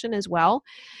infection as well.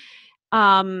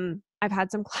 I've had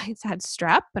some clients that had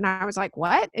strep, and I was like,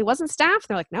 what? It wasn't staph?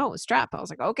 They're like, no, it was strep. I was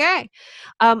like, okay.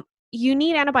 You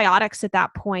need antibiotics at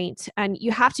that point, and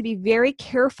you have to be very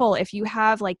careful if you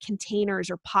have like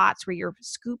containers or pots where you're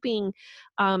scooping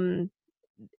the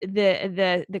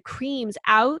creams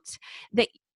out, that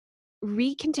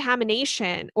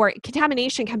contamination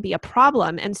can be a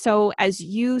problem. And so as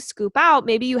you scoop out,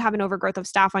 maybe you have an overgrowth of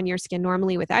staph on your skin.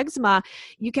 Normally with eczema,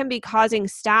 you can be causing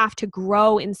staph to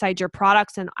grow inside your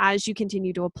products. And as you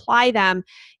continue to apply them,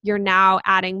 you're now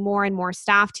adding more and more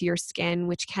staph to your skin,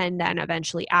 which can then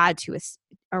eventually add to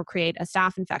or create a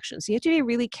staph infection. So you have to be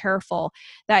really careful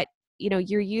that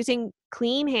you're using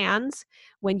clean hands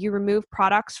when you remove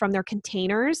products from their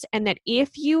containers, and that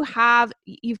if you've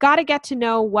got to get to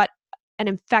know what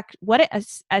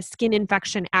a skin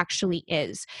infection actually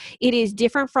is. It is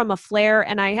different from a flare.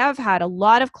 And I have had a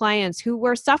lot of clients who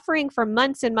were suffering for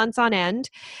months and months on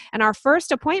end. And our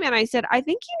first appointment, I said, I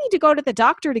think you need to go to the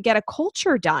doctor to get a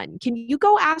culture done. Can you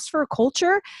go ask for a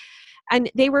culture? And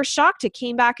they were shocked. It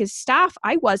came back as staph.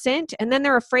 I wasn't. And then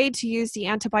they're afraid to use the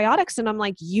antibiotics. And I'm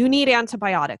like, you need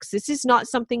antibiotics. This is not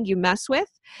something you mess with.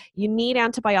 You need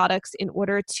antibiotics in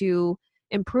order to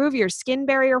improve your skin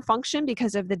barrier function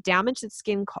because of the damage that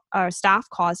staph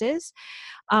causes,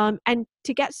 and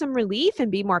to get some relief and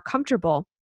be more comfortable.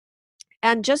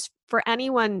 And just for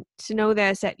anyone to know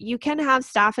this, that you can have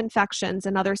staph infections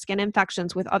and other skin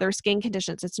infections with other skin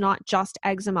conditions. It's not just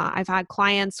eczema. I've had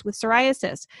clients with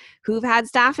psoriasis who've had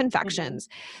staph infections.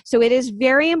 So it is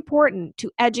very important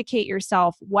to educate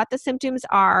yourself what the symptoms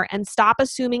are and stop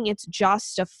assuming it's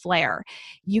just a flare.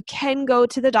 You can go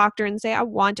to the doctor and say, I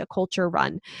want a culture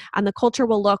run. And the culture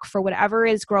will look for whatever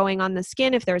is growing on the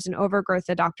skin. If there's an overgrowth,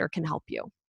 the doctor can help you.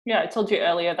 Yeah, I told you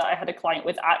earlier that I had a client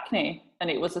with acne and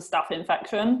it was a staph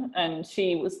infection, and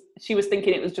she was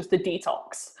thinking it was just a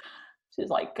detox. She's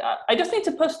like, I just need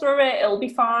to push through it. It'll be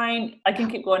fine. I can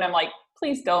Yeah. keep going. I'm like,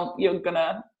 please don't. You're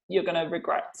gonna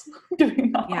regret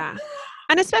doing that. Yeah.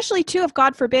 And especially too, if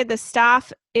God forbid the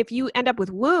staph, if you end up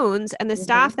with wounds and the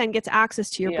staph Hmm. then gets access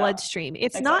to your Yeah, bloodstream,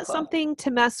 it's not exactly. something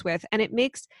to mess with. And it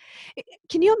makes,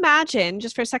 can you imagine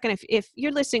just for a second, if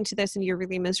you're listening to this and you're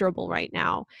really miserable right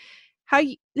now, how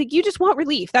you like you just want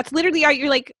relief. That's literally you're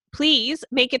like, please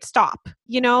make it stop,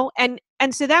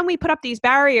 and so then we put up these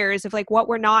barriers of like what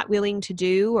we're not willing to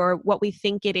do or what we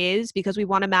think it is because we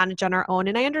want to manage on our own.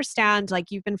 And I understand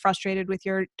like you've been frustrated with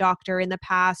your doctor in the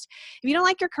past. If you don't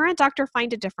like your current doctor,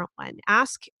 find a different one.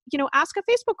 Ask a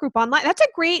Facebook group online. That's a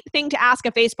great thing to ask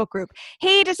a Facebook group.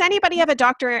 Hey, does anybody have a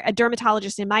doctor, a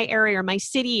dermatologist in my area or my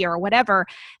city or whatever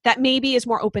that maybe is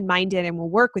more open-minded and will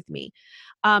work with me?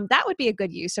 That would be a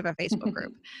good use of a Facebook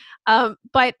group.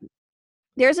 But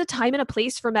there's a time and a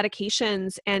place for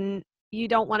medications, and you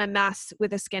don't want to mess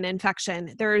with a skin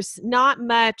infection. There's not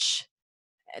much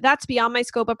that's beyond my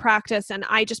scope of practice. And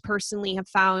I just personally have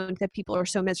found that people are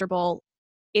so miserable.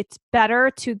 It's better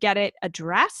to get it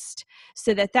addressed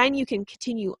so that then you can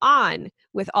continue on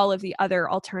with all of the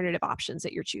other alternative options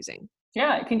that you're choosing.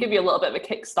 Yeah, it can give you a little bit of a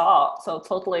kickstart. So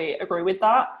totally agree with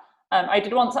that. I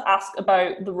did want to ask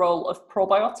about the role of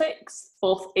probiotics,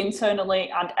 both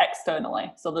internally and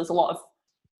externally. So there's a lot of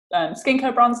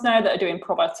skincare brands now that are doing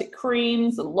probiotic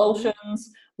creams and Mhm.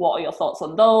 lotions. What are your thoughts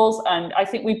on those? And I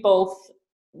think we both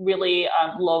really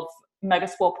love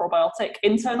Megaspore probiotic Mhm.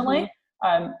 internally.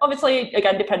 Obviously,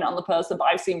 again, dependent on the person, but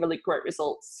I've seen really great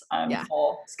results Yeah.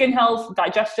 for skin health,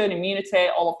 digestion, immunity,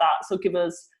 all of that. So give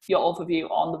us your overview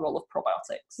on the role of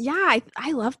probiotics. Yeah,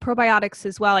 I love probiotics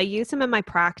as well. I use them in my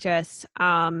practice.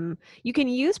 You can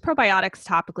use probiotics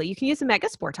topically. You can use a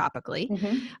Megaspore topically.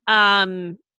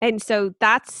 Mm-hmm. And so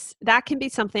that can be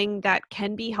something that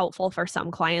can be helpful for some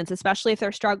clients, especially if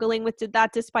they're struggling with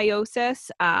that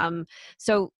dysbiosis.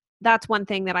 So that's one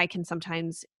thing that I can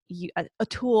sometimes a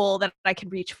tool that I can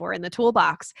reach for in the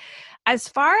toolbox. As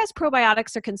far as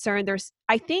probiotics are concerned,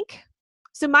 I think,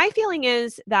 so my feeling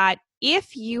is that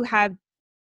if you have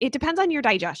it depends on your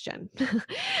digestion.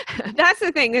 That's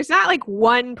the thing. There's not like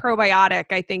one probiotic,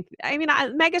 I think. I mean,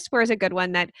 Megaspore is a good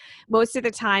one that most of the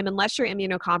time, unless you're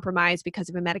immunocompromised because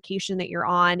of a medication that you're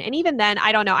on, and even then,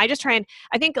 I don't know. I just try and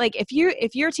I think like if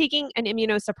you're taking an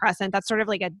immunosuppressant, that's sort of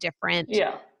like a different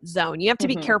Yeah. zone. You have to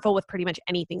be Mm-hmm. careful with pretty much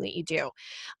anything that you do.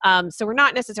 So we're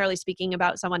not necessarily speaking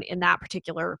about someone in that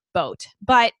particular boat.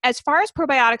 But as far as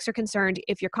probiotics are concerned,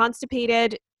 if you're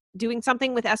constipated, doing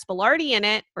something with S. boulardii in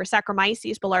it or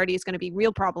Saccharomyces boulardii is going to be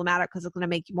real problematic because it's going to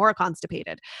make you more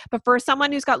constipated. But for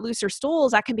someone who's got looser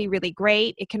stools, that can be really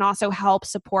great. It can also help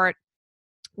support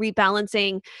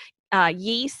rebalancing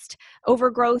yeast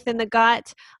overgrowth in the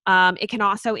gut. It can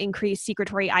also increase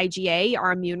secretory IgA,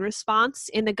 our immune response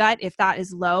in the gut, if that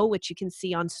is low, which you can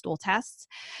see on stool tests.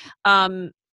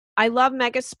 Um, I love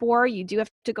Megaspore. You do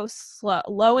have to go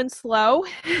low and slow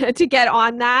to get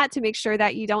on that to make sure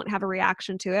that you don't have a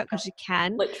reaction to it because you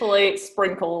can. Literally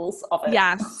sprinkles of it.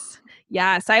 Yes.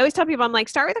 Yes. I always tell people, I'm like,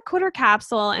 start with a quarter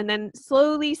capsule and then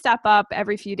slowly step up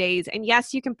every few days. And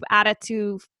yes, you can add it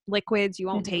to liquids. You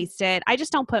won't Mm-hmm. taste it. I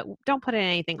just don't put in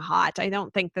anything hot. I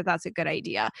don't think that that's a good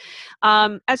idea.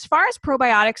 As far as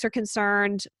probiotics are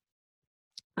concerned,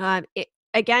 it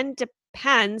again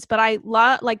depends, but I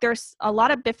love like there's a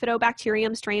lot of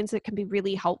bifidobacterium strains that can be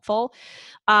really helpful.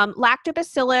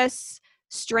 Lactobacillus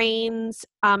strains,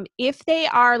 if they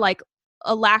are like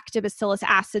a Lactobacillus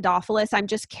acidophilus, I'm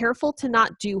just careful to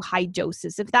not do high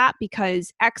doses of that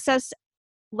because excess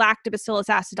Lactobacillus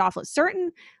acidophilus. Certain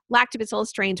lactobacillus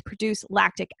strains produce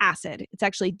lactic acid. It's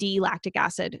actually D-lactic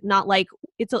acid, not like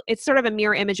it's sort of a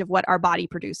mirror image of what our body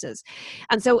produces.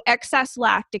 And so excess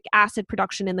lactic acid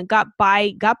production in the gut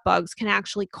by gut bugs can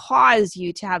actually cause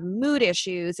you to have mood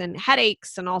issues and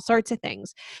headaches and all sorts of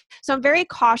things. So I'm very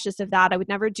cautious of that. I would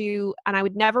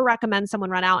never recommend someone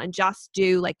run out and just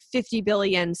do like 50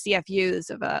 billion CFUs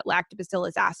of a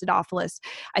lactobacillus acidophilus.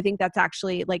 I think that's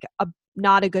actually like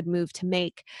not a good move to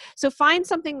make. So find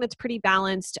something that's pretty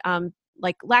balanced,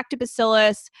 like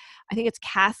lactobacillus. I think it's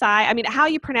cassi. I mean, how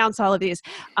you pronounce all of these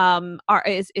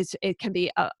is it can be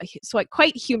so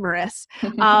quite humorous.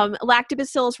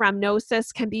 Lactobacillus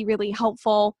rhamnosus can be really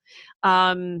helpful.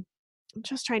 I'm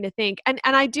just trying to think, and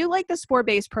I do like the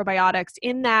spore-based probiotics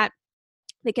in that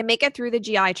they can make it through the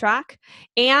GI tract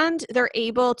and they're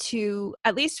able to,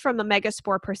 at least from a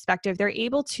Megaspore perspective, they're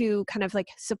able to kind of like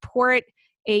support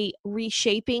a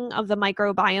reshaping of the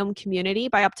microbiome community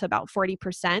by up to about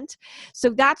 40%. So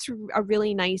that's a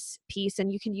really nice piece.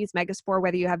 And you can use Megaspore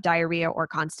whether you have diarrhea or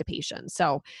constipation.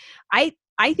 So I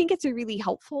think it's a really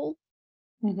helpful,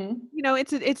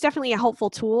 it's definitely a helpful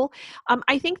tool.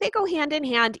 I think they go hand in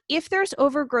hand. If there's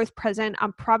overgrowth present,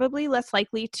 I'm probably less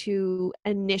likely to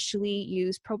initially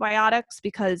use probiotics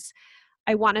because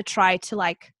I want to try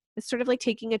to it's sort of like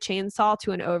taking a chainsaw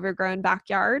to an overgrown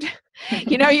backyard.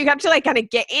 You have to kind of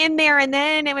get in there. And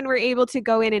then when we're able to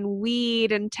go in and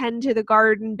weed and tend to the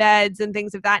garden beds and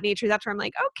things of that nature, that's where I'm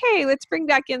like, okay, let's bring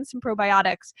back in some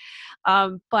probiotics.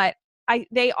 But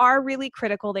they are really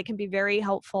critical. They can be very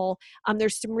helpful.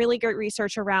 There's some really great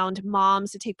research around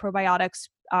moms that take probiotics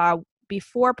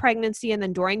before pregnancy and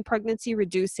then during pregnancy,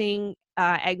 reducing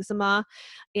eczema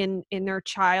in their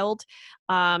child,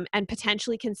 and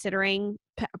potentially considering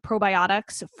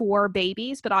probiotics for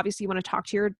babies. But obviously you want to talk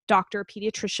to your doctor,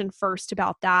 pediatrician first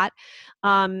about that.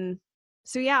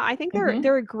 So yeah, I think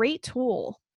they're a great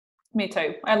tool. Me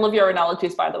too. I love your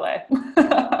analogies, by the way.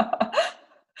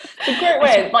 It's a great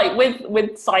way. Like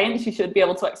with science, you should be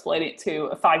able to explain it to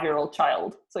a 5-year-old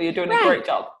child. So you're doing a great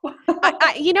job.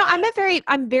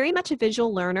 I'm very much a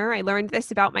visual learner. I learned this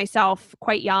about myself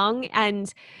quite young.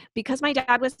 And because my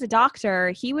dad was a doctor,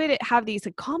 he would have these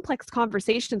complex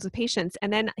conversations with patients.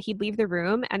 And then he'd leave the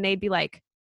room and they'd be like,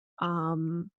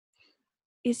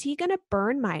 is he going to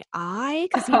burn my eye?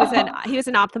 Because he was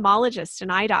an ophthalmologist,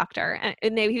 an eye doctor.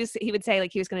 And he would say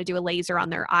he was going to do a laser on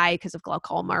their eye because of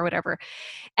glaucoma or whatever.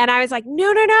 And I was like,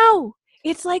 no.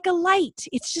 It's like a light.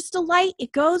 It's just a light.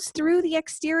 It goes through the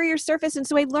exterior surface. And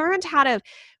so I learned how to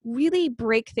really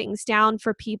break things down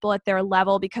for people at their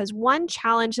level, because one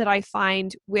challenge that I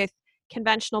find with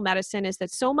conventional medicine is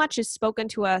that so much is spoken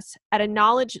to us at a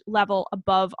knowledge level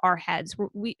above our heads.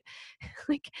 We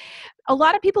a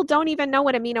lot of people don't even know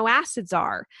what amino acids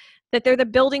are, that they're the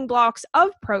building blocks of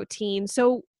protein.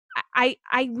 So I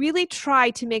really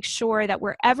try to make sure that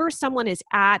wherever someone is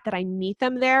at, that I meet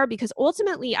them there, because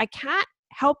ultimately I can't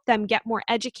help them get more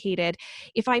educated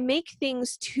if I make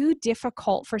things too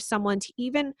difficult for someone to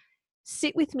even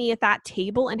sit with me at that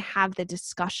table and have the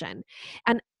discussion.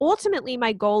 And ultimately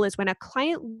my goal is when a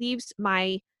client leaves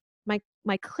my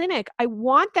clinic, I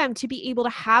want them to be able to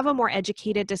have a more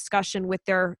educated discussion with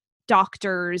their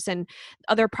doctors and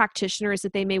other practitioners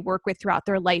that they may work with throughout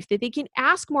their life, that they can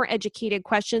ask more educated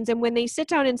questions. And when they sit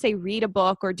down and say, read a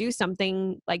book or do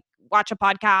something like watch a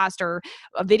podcast or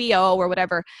a video or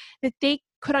whatever, that they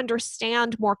could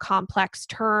understand more complex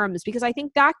terms, because I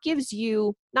think that gives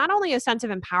you not only a sense of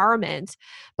empowerment,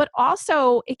 but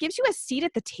also it gives you a seat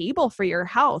at the table for your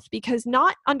health, because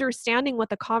not understanding what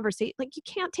the conversation, you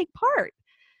can't take part.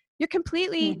 You're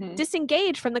completely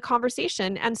disengaged from the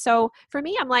conversation. And so for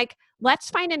me, I'm like, let's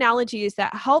find analogies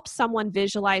that help someone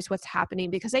visualize what's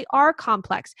happening, because they are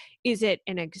complex. Is it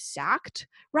an exact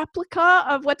replica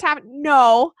of what's happening?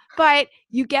 No, but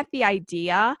you get the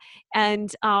idea.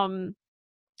 And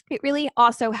it really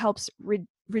also helps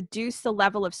reduce the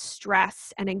level of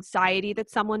stress and anxiety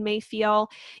that someone may feel,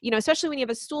 especially when you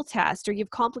have a stool test or you have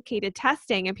complicated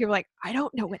testing and people are like, I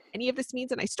don't know what any of this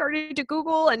means. And I started to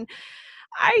Google and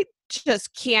I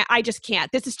just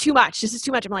can't. This is too much.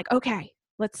 I'm like, okay,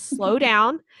 let's slow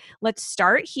down. Let's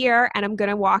start here. And I'm going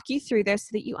to walk you through this so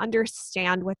that you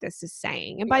understand what this is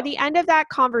saying. And by the end of that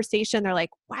conversation, they're like,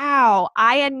 wow,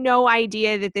 I had no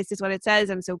idea that this is what it says.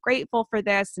 I'm so grateful for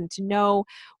this, and to know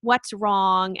what's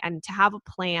wrong and to have a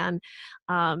plan.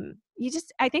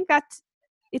 I think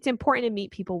it's important to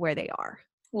meet people where they are.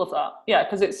 Love that. Yeah.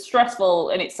 Because it's stressful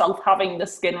in itself having the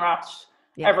skin rash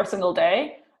every single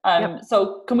day.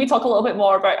 So can we talk a little bit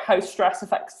more about how stress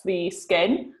affects the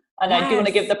skin? And I do want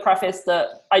to give the preface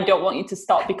that I don't want you to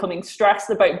stop becoming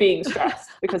stressed about being stressed,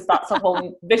 because that's a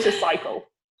whole vicious cycle.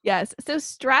 Yes. So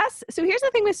here's the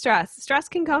thing with stress. Stress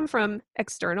can come from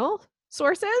external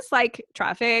sources like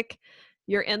traffic,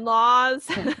 your in-laws,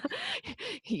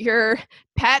 your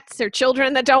pets or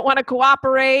children that don't want to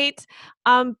cooperate.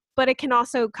 But it can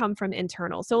also come from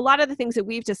internal. So a lot of the things that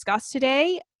we've discussed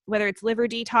today, whether it's liver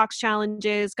detox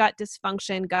challenges, gut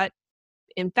dysfunction, gut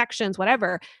infections,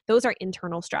 whatever, those are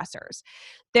internal stressors.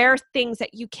 They're things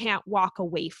that you can't walk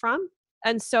away from.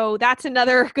 And so that's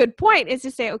another good point, is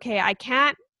to say, okay,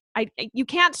 you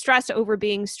can't stress over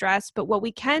being stressed, but what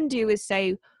we can do is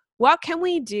say, what can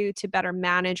we do to better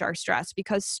manage our stress?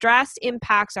 Because stress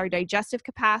impacts our digestive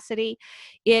capacity.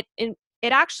 It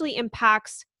actually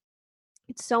impacts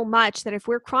it so much that if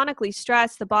we're chronically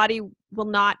stressed, the body will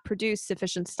not produce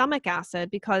sufficient stomach acid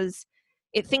because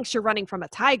it thinks you're running from a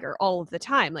tiger all of the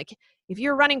time. Like if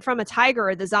you're running from a tiger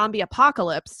or the zombie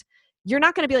apocalypse, you're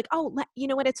not going to be like, oh, you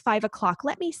know what? It's 5 o'clock.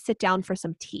 Let me sit down for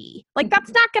some tea. Like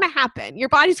that's not going to happen. Your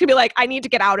body's going to be like, I need to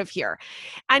get out of here.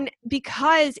 And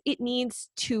because it needs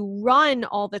to run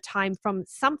all the time from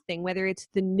something, whether it's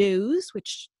the news,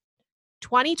 which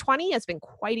 2020 has been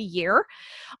quite a year,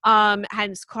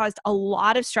 has caused a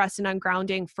lot of stress and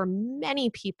ungrounding for many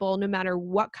people, no matter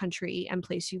what country and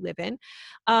place you live in,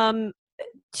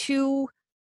 to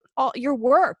all your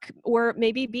work or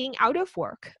maybe being out of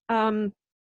work.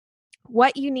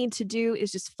 What you need to do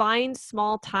is just find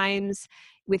small times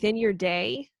within your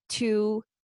day to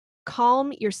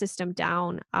calm your system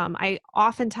down. I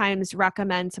oftentimes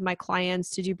recommend to my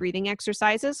clients to do breathing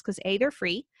exercises because A, they're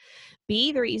free,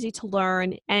 B, they're easy to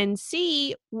learn, and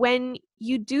C, when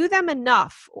you do them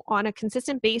enough on a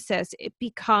consistent basis, it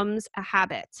becomes a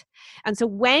habit. And so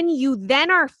when you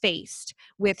then are faced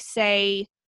with, say,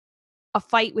 a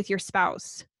fight with your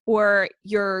spouse, or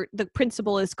the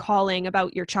principal is calling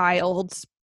about your child's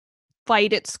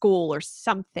fight at school or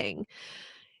something,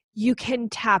 you can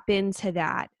tap into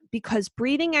that, because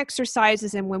breathing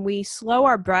exercises, and when we slow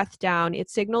our breath down, it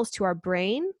signals to our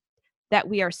brain that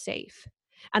we are safe.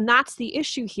 And that's the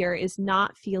issue here, is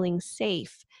not feeling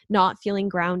safe, not feeling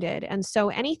grounded. And so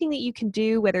anything that you can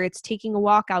do, whether it's taking a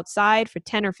walk outside for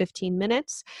 10 or 15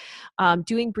 minutes,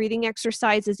 doing breathing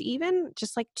exercises, even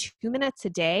just like 2 minutes a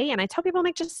day. And I tell people,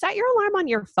 like, just set your alarm on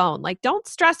your phone. Like, don't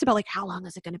stress about like, how long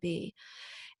is it going to be?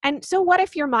 And so what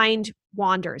if your mind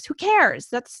wanders? Who cares?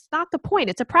 That's not the point.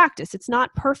 It's a practice. It's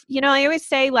not perfect. You know, I always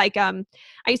say, like, I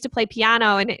used to play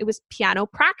piano and it was piano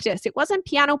practice. It wasn't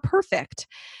piano perfect.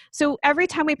 So every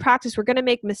time we practice, we're going to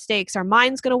make mistakes. Our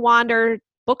mind's going to wander.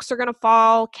 Books are going to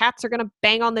fall. Cats are going to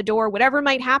bang on the door, whatever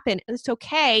might happen. And it's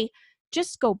okay.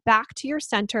 Just go back to your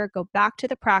center, go back to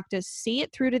the practice, see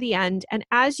it through to the end. And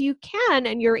as you can,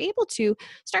 and you're able to,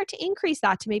 start to increase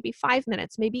that to maybe 5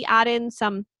 minutes, maybe add in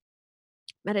some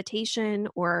meditation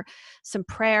or some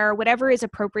prayer, whatever is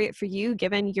appropriate for you,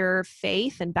 given your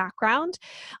faith and background.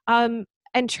 And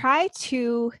try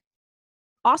to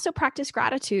also practice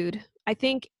gratitude. I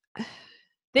think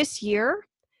this year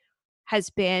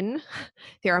has been,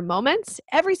 there are moments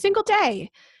every single day,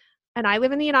 and I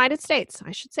live in the United States,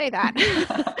 I should say that,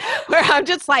 where I'm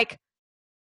just like,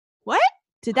 what?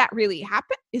 Did that really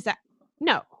happen? Is that,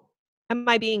 no. Am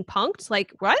I being punked?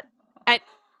 Like, what? And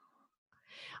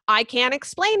I can't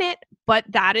explain it, but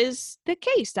that is the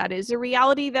case. That is a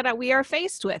reality that we are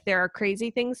faced with. There are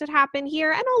crazy things that happen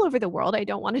here and all over the world. I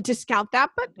don't want to discount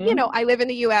that, but you know, I live in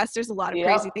the US. There's a lot of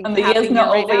crazy things. And the year's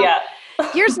not over yet.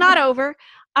 Year's not over.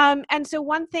 And so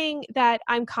one thing that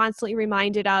I'm constantly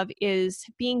reminded of is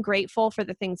being grateful for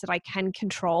the things that I can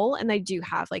control. And I do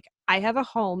have, like, I have a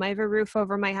home, I have a roof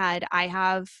over my head. I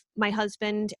have my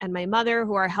husband and my mother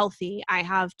who are healthy. I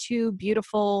have 2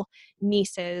 beautiful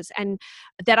nieces, and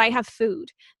that I have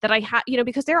food, that I have, you know,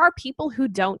 because there are people who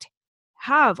don't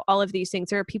have all of these things.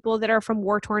 There are people that are from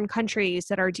war-torn countries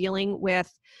that are dealing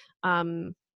with,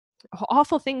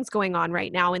 awful things going on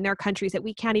right now in their countries that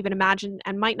we can't even imagine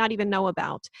and might not even know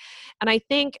about. And I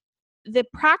think the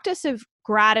practice of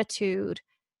gratitude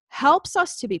helps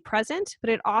us to be present, but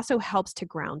it also helps to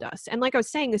ground us. And like I was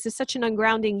saying, this is such an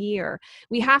ungrounding year.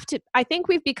 I think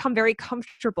we've become very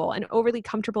comfortable and overly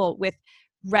comfortable with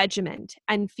regiment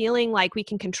and feeling like we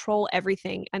can control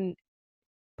everything. And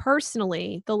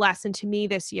personally, the lesson to me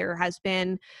this year has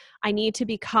been, I need to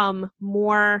become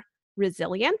more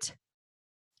resilient.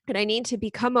 And I need to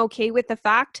become okay with the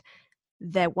fact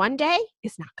that one day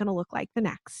is not going to look like the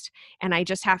next. And I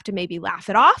just have to maybe laugh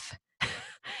it off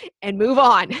and move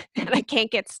on. And I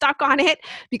can't get stuck on it,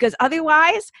 because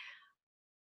otherwise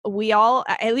we all,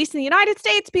 at least in the United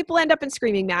States, people end up in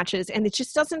screaming matches, and it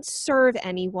just doesn't serve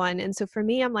anyone. And so for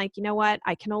me, I'm like, you know what?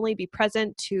 I can only be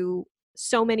present to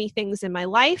so many things in my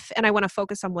life, and I want to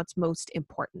focus on what's most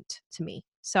important to me.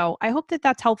 So I hope that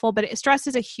that's helpful, but stress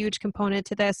is a huge component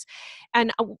to this.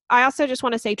 And I also just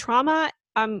want to say trauma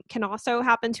can also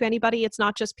happen to anybody. It's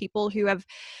not just people who have,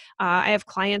 I have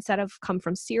clients that have come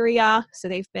from Syria. So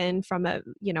they've been from a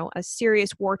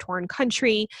serious war-torn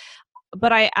country,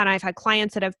 but I've had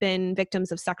clients that have been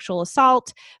victims of sexual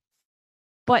assault,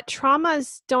 but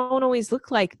traumas don't always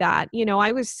look like that. You know,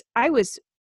 I was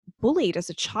bullied as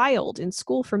a child in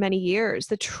school for many years.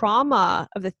 The trauma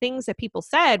of the things that people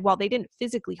said, while they didn't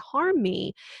physically harm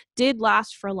me, did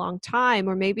last for a long time.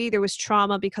 Or maybe there was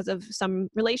trauma because of some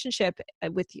relationship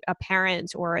with a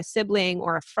parent or a sibling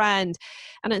or a friend.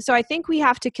 And so I think we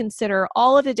have to consider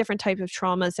all of the different types of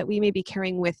traumas that we may be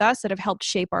carrying with us that have helped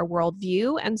shape our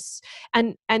worldview.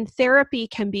 And therapy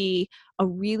can be a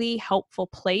really helpful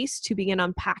place to begin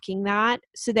unpacking that,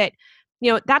 so that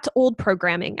that's old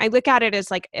programming. I look at it as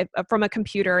like from a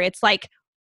computer, it's like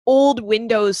old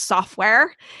Windows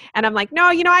software. And I'm like, no,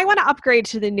 I want to upgrade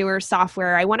to the newer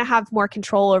software. I want to have more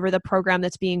control over the program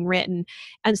that's being written.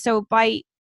 And so by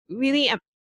really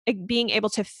being able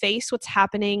to face what's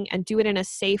happening and do it in a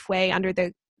safe way under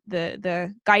the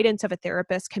guidance of a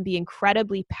therapist can be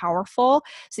incredibly powerful,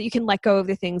 so you can let go of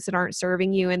the things that aren't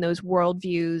serving you and those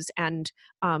worldviews and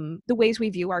the ways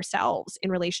we view ourselves in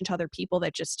relation to other people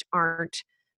that just aren't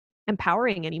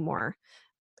empowering anymore,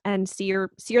 and see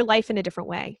your life in a different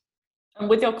way. And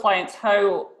with your clients,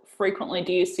 how frequently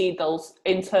do you see those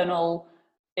internal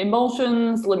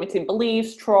emotions, limiting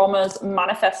beliefs, traumas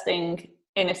manifesting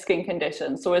in a skin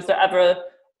condition? So is there ever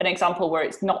an example where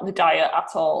it's not the diet at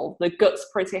all, the gut's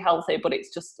pretty healthy, but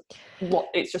it's just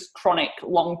chronic,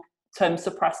 long-term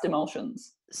suppressed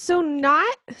emotions? So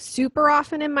not super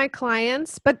often in my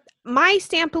clients, but my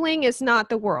sampling is not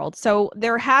the world. So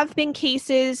there have been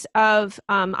cases of,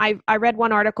 I read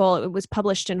one article, it was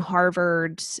published in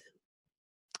Harvard's,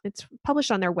 it's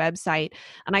published on their website,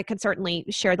 and I can certainly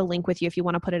share the link with you if you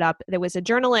want to put it up. There was a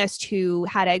journalist who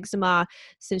had eczema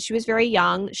since she was very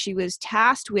young. She was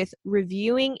tasked with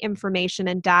reviewing information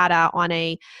and data on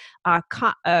a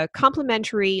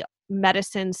complementary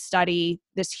medicine study,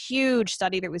 this huge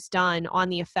study that was done on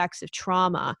the effects of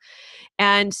trauma.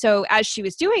 And so as she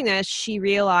was doing this, she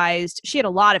realized she had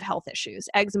a lot of health issues.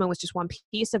 Eczema was just one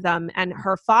piece of them. And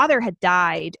her father had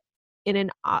died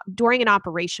during an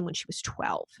operation when she was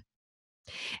 12.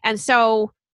 And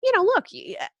so, look,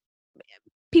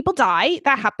 people die,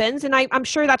 that happens. And I'm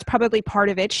sure that's probably part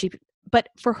of it. But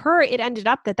for her, it ended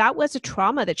up that was a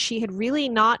trauma that she had really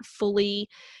not fully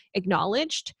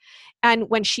acknowledged. And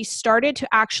when she started to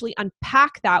actually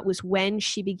unpack that was when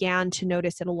she began to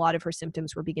notice that a lot of her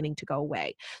symptoms were beginning to go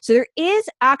away. So there is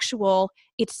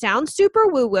it sounds super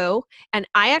woo-woo. And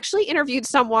I actually interviewed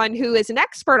someone who is an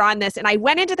expert on this. And I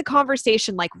went into the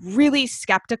conversation like really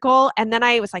skeptical. And then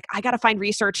I was like, I got to find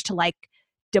research to like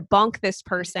debunk this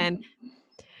person.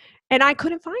 And I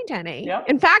couldn't find any. Yep.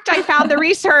 In fact, I found the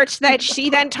research that she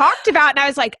then talked about, and I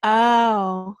was like,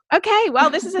 oh, okay, well,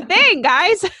 this is a thing,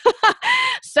 guys.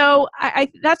 So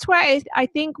that's why I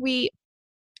think we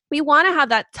want to have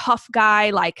that tough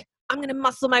guy, like, I'm going to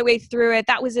muscle my way through it.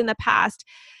 That was in the past.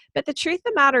 But the truth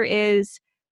of the matter is,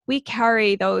 we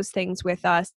carry those things with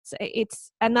us.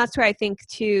 And that's why I think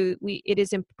too, it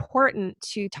is important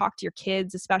to talk to your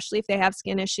kids, especially if they have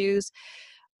skin issues,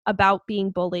 about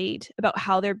being bullied, about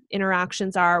how their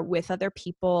interactions are with other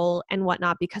people and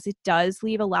whatnot, because it does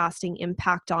leave a lasting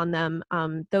impact on them.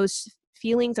 Those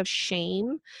feelings of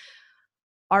shame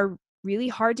are really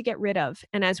hard to get rid of.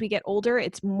 And as we get older,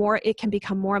 it can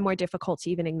become more and more difficult to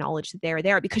even acknowledge that they're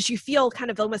there, because you feel kind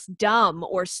of almost dumb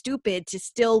or stupid to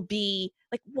still be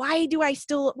like, why am I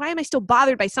still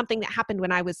bothered by something that happened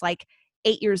when I was like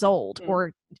 8 years old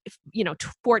or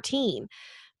 14?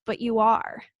 But you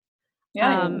are.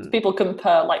 Yeah, people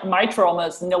compare, like, my trauma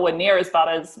is nowhere near as bad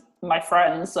as my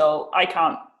friends, so I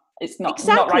can't, it's not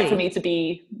right for me to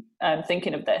be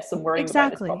thinking of this and worrying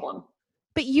about this problem.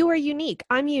 But you are unique.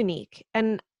 I'm unique.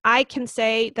 And I can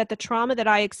say that the trauma that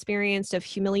I experienced of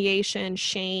humiliation,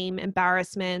 shame,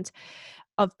 embarrassment,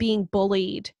 of being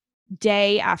bullied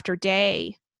day after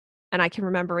day, and I can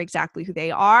remember exactly who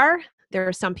they are. There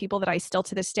are some people that I still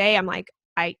to this day, I'm like,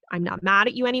 I'm not mad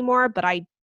at you anymore, but I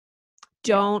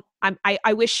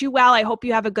wish you well. I hope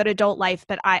you have a good adult life,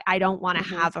 but I don't want to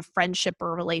have a friendship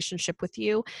or a relationship with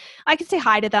you. I can say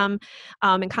hi to them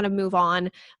and kind of move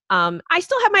on. I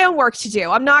still have my own work to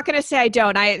do. I'm not going to say I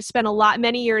don't. I spent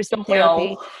many years in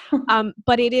therapy,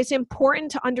 but it is important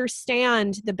to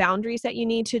understand the boundaries that you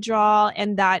need to draw,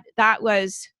 and that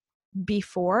was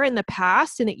before in the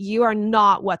past, and that you are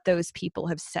not what those people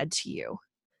have said to you.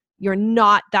 You're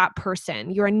not that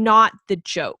person. You're not the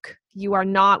joke. You are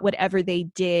not whatever they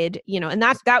did, and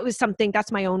that was something, that's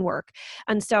my own work.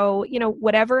 And so,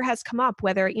 whatever has come up,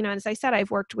 whether, as I said, I've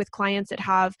worked with clients that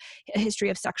have a history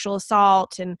of sexual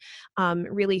assault and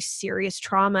really serious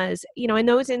traumas, in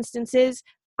those instances,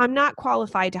 I'm not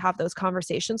qualified to have those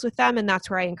conversations with them. And that's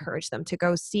where I encourage them to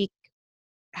go seek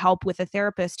help with a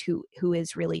therapist who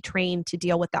is really trained to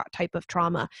deal with that type of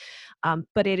trauma.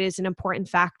 But it is an important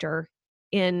factor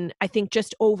in, I think,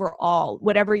 just overall,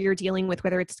 whatever you're dealing with,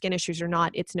 whether it's skin issues or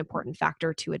not, it's an important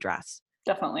factor to address.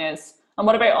 Definitely is. And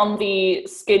what about on the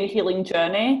skin healing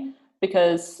journey?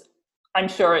 Because I'm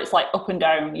sure it's like up and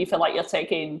down. You feel like you're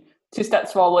taking 2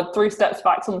 steps forward, 3 steps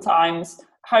back sometimes.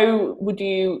 How would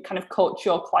you kind of coach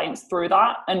your clients through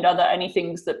that? And are there any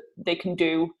things that they can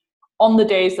do on the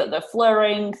days that they're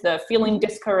flaring, they're feeling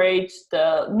discouraged,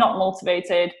 they're not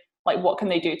motivated? Like, what can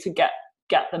they do to get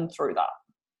get them through that?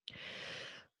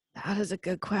 That is a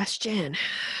good question.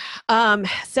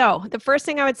 So the first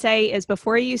thing I would say is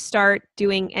before you start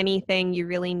doing anything, you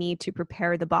really need to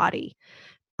prepare the body.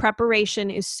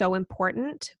 Preparation is so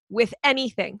important with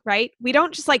anything, right? We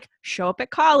don't just like show up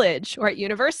at college or at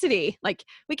university. Like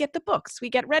we get the books, we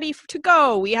get ready to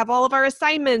go, we have all of our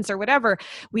assignments or whatever.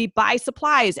 We buy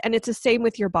supplies, and it's the same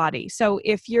with your body. So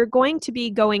if you're going to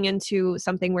be going into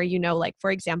something where, like,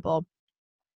 for example,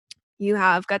 you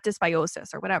have gut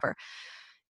dysbiosis or whatever,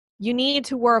 you need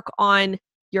to work on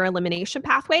your elimination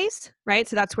pathways, right?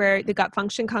 So that's where the gut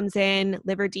function comes in,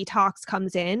 liver detox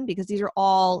comes in, because these are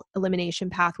all elimination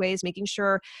pathways, making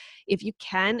sure if you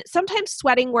can. Sometimes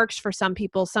sweating works for some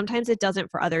people, sometimes it doesn't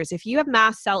for others. If you have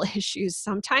mast cell issues,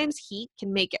 sometimes heat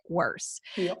can make it worse.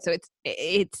 Yep. So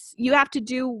it's you have to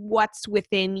do what's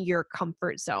within your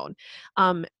comfort zone.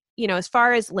 As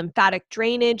far as lymphatic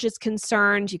drainage is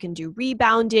concerned, you can do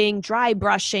rebounding, dry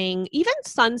brushing, even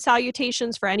sun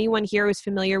salutations for anyone here who's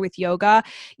familiar with yoga.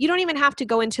 You don't even have to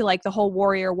go into like the whole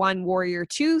warrior one, warrior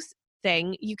two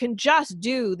thing. You can just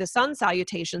do the sun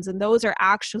salutations, and those are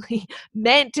actually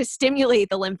meant to stimulate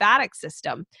the lymphatic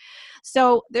system.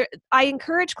 So I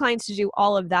encourage clients to do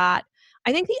all of that.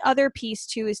 I think the other piece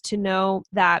too is to know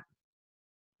that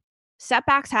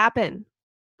setbacks happen.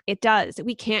 It does.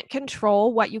 We can't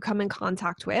control what you come in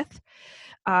contact with.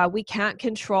 We can't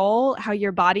control how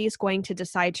your body is going to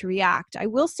decide to react. I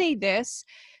will say this,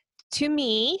 to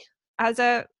me, as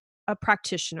a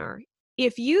practitioner,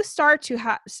 if you start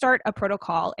a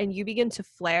protocol and you begin to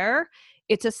flare,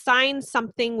 it's a sign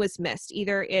something was missed.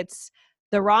 Either it's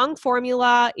the wrong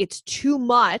formula, it's too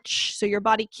much, so your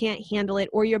body can't handle it,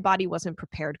 or your body wasn't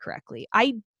prepared correctly.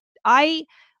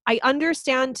 I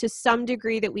understand to some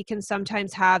degree that we can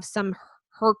sometimes have some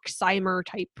Herxheimer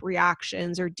type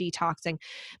reactions or detoxing,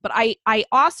 but I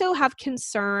also have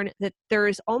concern that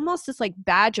there's almost this like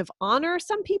badge of honor,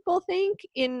 some people think,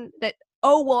 in that,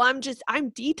 oh, well, I'm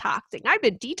detoxing. I've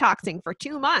been detoxing for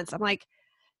 2 months. I'm like,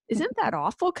 isn't that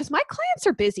awful? Because my clients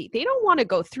are busy. They don't want to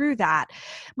go through that.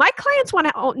 My clients want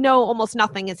to know almost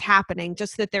nothing is happening,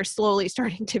 just that they're slowly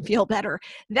starting to feel better.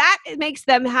 That makes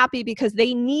them happy because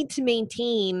they need to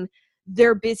maintain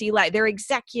their busy life. They're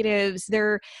executives.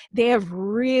 They have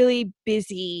really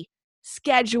busy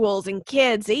schedules and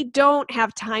kids. They don't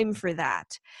have time for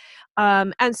that.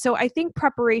 And so I think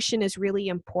preparation is really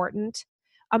important.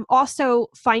 Also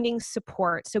finding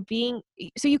support. So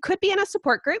you could be in a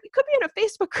support group, you could be in a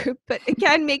Facebook group, but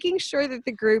again, making sure that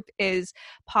the group is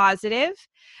positive,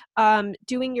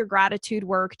 doing your gratitude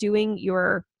work, doing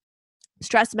your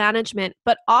stress management,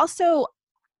 but also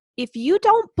if you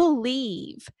don't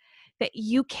believe that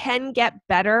you can get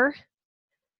better,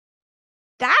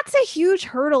 that's a huge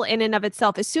hurdle in and of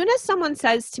itself. As soon as someone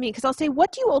says to me, because I'll say,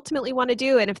 what do you ultimately want to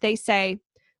do? And if they say,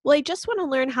 well, I just want to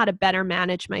learn how to better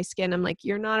manage my skin, I'm like,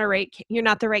 you're not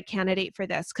the right candidate for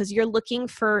this, because you're looking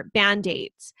for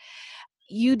Band-Aids.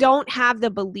 You don't have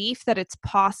the belief that it's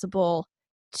possible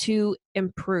to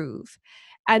improve.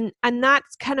 And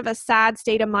that's kind of a sad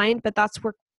state of mind, but that's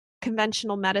where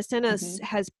conventional medicine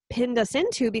has pinned us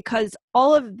into, because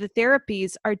all of the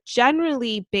therapies are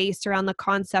generally based around the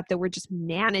concept that we're just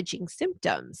managing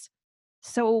symptoms.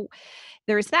 So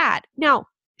there's that. Now,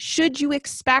 should you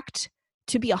expect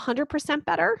to be 100%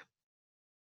 better?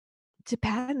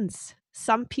 Depends.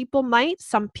 Some people might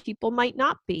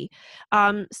not be.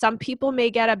 Some people may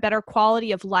get a better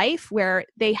quality of life where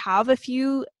they have a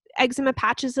few eczema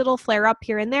patches that'll flare up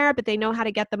here and there, but they know how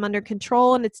to get them under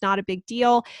control and it's not a big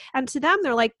deal. And to them,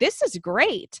 they're like, this is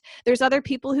great. There's other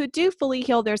people who do fully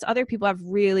heal. There's other people who have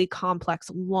really complex,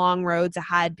 long roads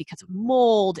ahead because of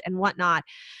mold and whatnot.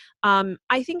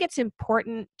 I think it's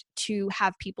important to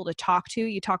have people to talk to.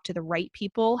 You talk to the right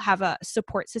people, have a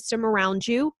support system around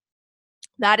you.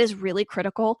 That is really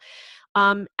critical.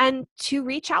 And to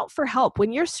reach out for help.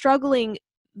 When you're struggling,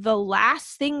 the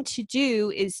last thing to do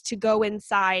is to go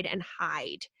inside and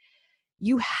hide.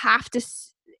 You have to,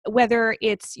 whether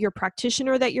it's your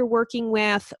practitioner that you're working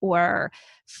with or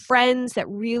friends that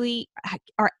really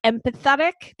are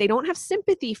empathetic, they don't have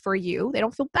sympathy for you, they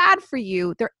don't feel bad for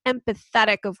you, they're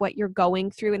empathetic of what you're going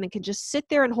through, and they can just sit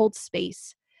there and hold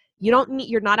space.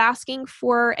 You're not asking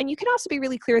for, and you can also be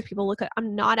really clear with people, look,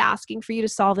 I'm not asking for you to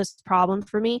solve this problem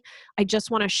for me. I just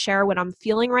want to share what I'm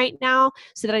feeling right now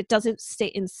so that it doesn't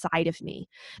stay inside of me,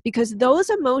 because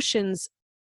those emotions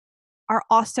are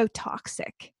also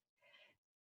toxic.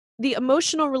 The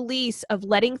emotional release of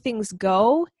letting things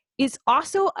go is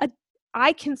also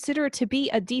I consider to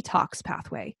be a detox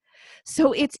pathway.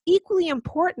 So it's equally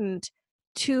important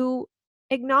to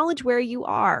acknowledge where you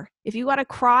are. If you got to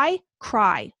cry,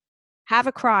 cry. Have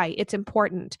a cry. It's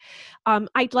important.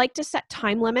 I'd like to set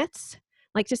time limits,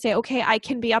 like to say, okay, I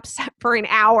can be upset for an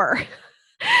hour.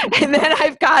 And then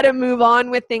I've got to move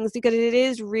on with things, because it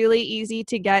is really easy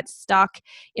to get stuck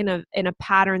in a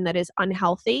pattern that is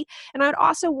unhealthy. And I would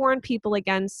also warn people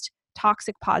against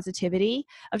toxic positivity,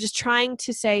 of just trying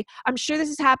to say, I'm sure this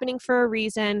is happening for a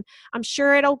reason. I'm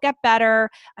sure it'll get better.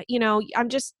 I'm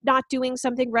just not doing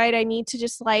something right. I need to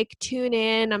just like tune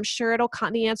in. I'm sure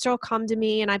the answer will come to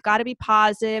me, and I've got to be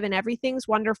positive and everything's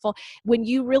wonderful. When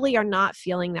you really are not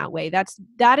feeling that way,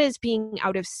 that is being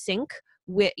out of sync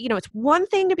with, it's one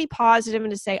thing to be positive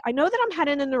and to say, I know that I'm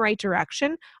heading in the right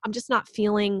direction. I'm just not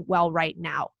feeling well right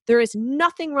now. There is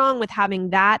nothing wrong with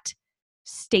having that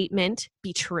statement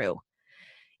be true.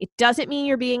 It doesn't mean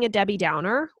you're being a Debbie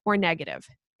Downer or negative.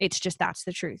 It's just, that's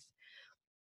the truth.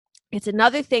 It's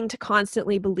another thing to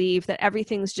constantly believe that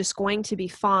everything's just going to be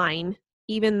fine,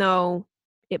 even though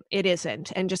it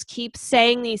isn't, and just keep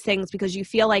saying these things because you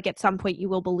feel like at some point you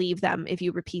will believe them if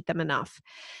you repeat them enough.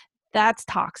 That's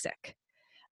toxic.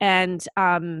 And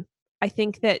I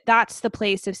think that that's the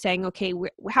place of saying, okay,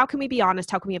 how can we be honest?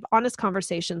 How can we have honest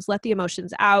conversations, let the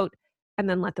emotions out, and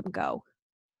then let them go,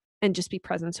 and just be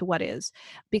present to what is?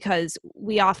 Because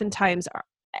we oftentimes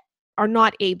are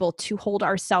not able to hold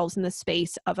ourselves in the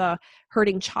space of a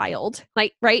hurting child.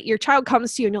 Like, right? Your child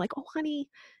comes to you and you're like, oh, honey,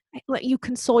 let you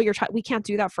console your child. We can't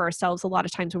do that for ourselves a lot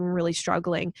of times when we're really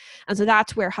struggling. And so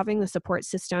that's where having the support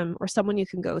system, or someone you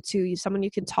can go to, someone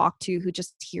you can talk to who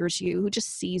just hears you, who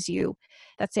just sees you,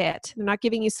 that's it. They're not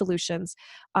giving you solutions,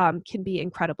 can be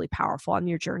incredibly powerful on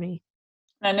your journey.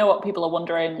 And I know what people are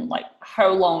wondering, like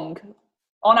how long,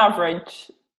 on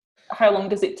average, how long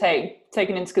does it take,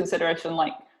 taking into consideration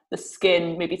like the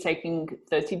skin maybe taking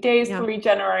 30 days to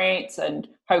regenerate, and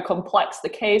how complex the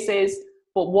case is?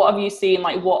 But what have you seen?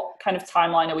 Like, what kind of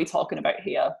timeline are we talking about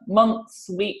here? Months,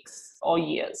 weeks, or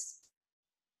years?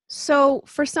 So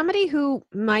for somebody who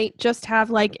might just have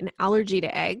like an allergy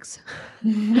to eggs,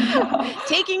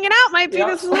 taking it out might be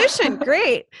the solution.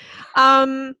 Great.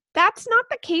 That's not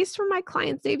the case for my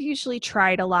clients. They've usually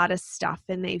tried a lot of stuff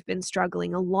and they've been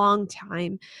struggling a long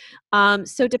time.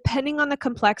 So depending on the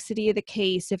complexity of the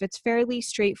case, if it's fairly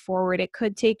straightforward, it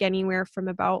could take anywhere from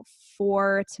about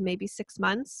 4 to maybe 6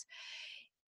 months.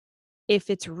 If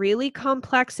it's really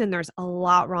complex and there's a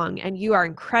lot wrong, and you are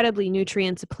incredibly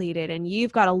nutrient depleted, and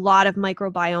you've got a lot of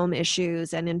microbiome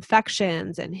issues and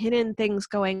infections and hidden things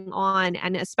going on,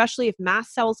 and especially if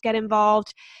mast cells get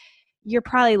involved, you're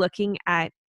probably looking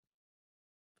at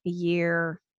a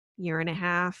year and a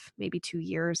half, maybe 2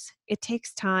 years. It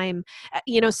takes time.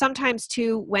 Sometimes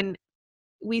too, when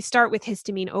we start with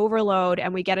histamine overload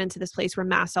and we get into this place where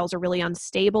mast cells are really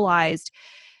unstabilized,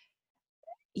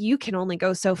 you can only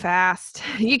go so fast.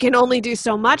 You can only do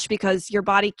so much because your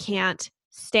body can't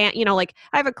stand, like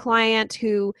I have a client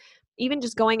who even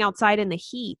just going outside in the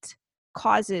heat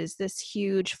causes this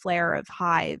huge flare of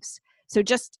hives. So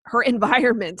just her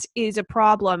environment is a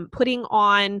problem. Putting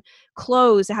on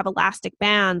clothes that have elastic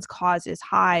bands causes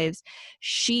hives.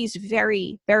 She's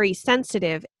very, very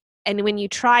sensitive. And when you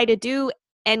try to do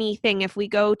anything, if we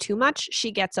go too much, she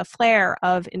gets a flare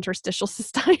of interstitial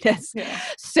cystitis. Yeah.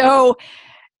 So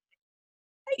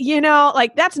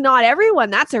like that's not everyone.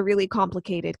 That's a really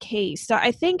complicated case. So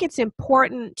I think it's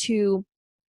important to,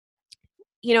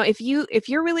 if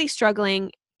you're really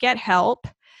struggling, get help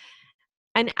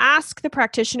and ask the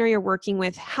practitioner you're working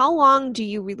with, how long do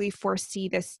you really foresee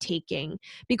this taking?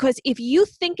 Because if you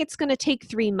think it's going to take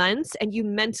 3 months and you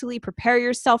mentally prepare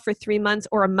yourself for 3 months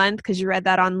or a month because you read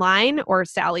that online, or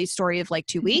Sally's story of like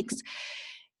 2 weeks,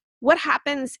 what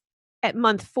happens at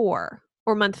month 4?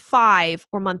 Or month 5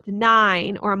 or month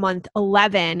 9 or month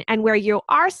 11, and where you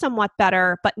are somewhat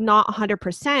better, but not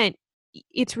 100%,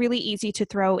 it's really easy to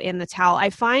throw in the towel.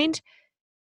 I find,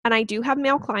 and I do have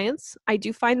male clients, I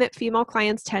do find that female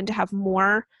clients tend to have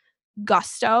more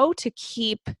gusto to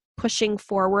keep pushing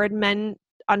forward. Men,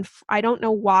 I don't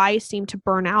know why, seem to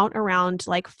burn out around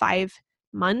like 5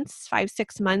 months,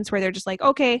 6 months, where they're just like,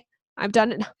 okay, I've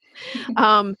done it.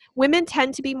 Women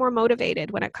tend to be more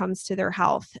motivated when it comes to their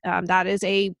health. That is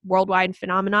a worldwide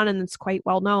phenomenon, and it's quite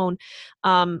well known.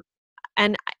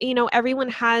 And everyone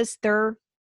has their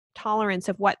tolerance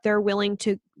of what they're willing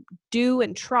to do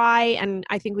and try. And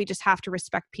I think we just have to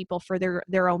respect people for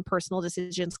their own personal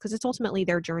decisions, because it's ultimately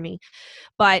their journey.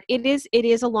 But it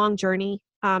is a long journey.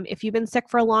 If you've been sick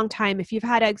for a long time, if you've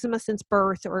had eczema since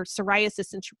birth or psoriasis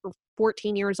since you were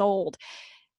 14 years old,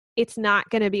 it's not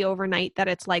going to be overnight that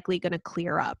it's likely going to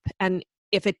clear up. And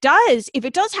if it does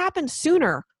happen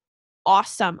sooner,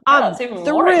 awesome. I'm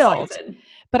thrilled.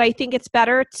 But I think it's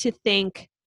better to think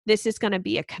This is going to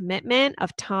be a commitment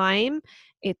of time.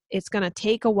 It's going to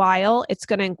take a while. It's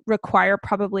going to require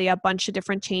probably a bunch of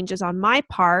different changes on my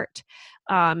part.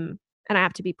 And I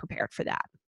have to be prepared for that.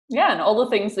 Yeah, and all the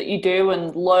things that you do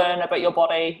and learn about your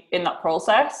body in that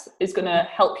process is going to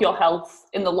help your health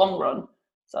in the long run.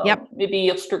 So maybe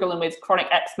you're struggling with chronic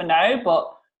eczema now,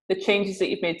 but the changes that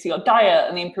you've made to your diet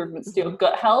and the improvements to your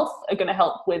gut health are going to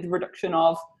help with reduction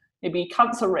of maybe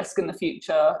cancer risk in the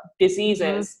future,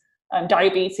 diseases, and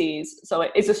diabetes. So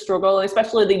it is a struggle,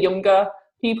 especially the younger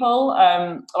people.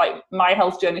 Like my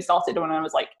health journey started when I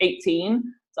was like 18.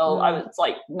 So I was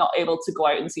like not able to go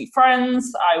out and see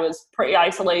friends. I was pretty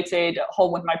isolated at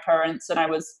home with my parents, and I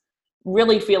was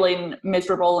really feeling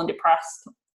miserable and depressed,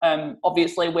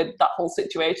 obviously with that whole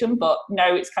situation. But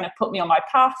now it's kind of put me on my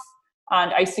path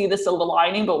and I see the silver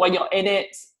lining. But when you're in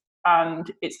it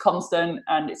and it's constant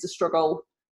and it's a struggle,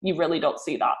 you really don't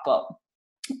see that. But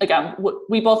again,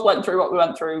 we both went through what we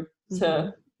went through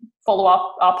to follow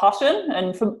our passion.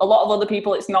 And for a lot of other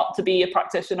people, it's not to be a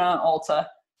practitioner or to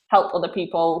help other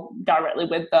people directly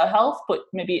with their health, but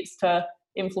maybe it's to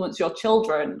influence your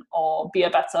children or be a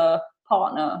better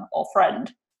partner or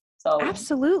friend. So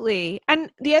absolutely.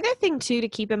 And the other thing too, to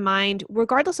keep in mind,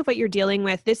 regardless of what you're dealing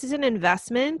with, this is an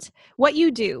investment, what you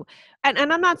do. And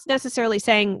I'm not necessarily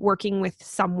saying working with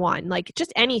someone, like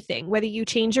just anything, whether you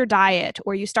change your diet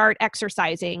or you start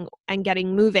exercising and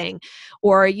getting moving,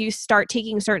 or you start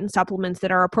taking certain supplements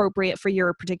that are appropriate for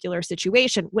your particular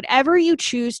situation, whatever you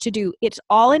choose to do, it's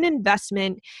all an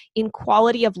investment in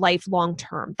quality of life long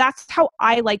term. That's how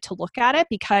I like to look at it,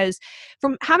 because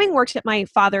from having worked at my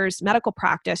father's medical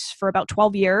practice for about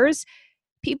 12 years,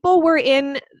 people were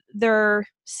in their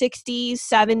 60s,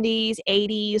 70s,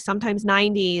 80s, sometimes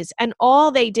 90s. And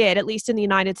all they did, at least in the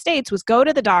United States, was go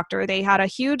to the doctor. They had a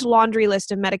huge laundry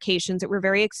list of medications that were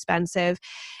very expensive,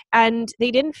 and they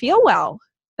didn't feel well.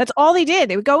 That's all they did.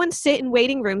 They would go and sit in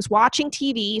waiting rooms watching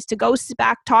TVs to go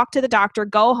back, talk to the doctor,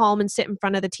 go home and sit in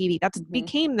front of the TV. That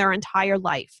became their entire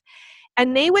life.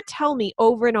 And they would tell me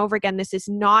over and over again, this is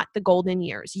not the golden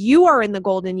years. You are in the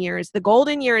golden years. The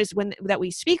golden years that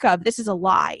we speak of, this is a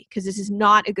lie, because this is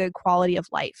not a good quality of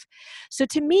life. So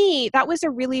to me, that was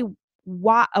it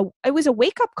was a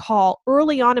wake-up call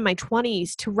early on in my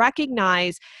 20s to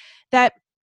recognize that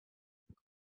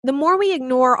the more we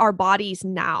ignore our bodies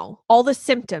now, all the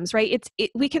symptoms, right?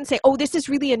 We can say, oh, this is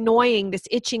really annoying, this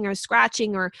itching or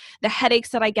scratching or the headaches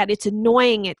that I get, it's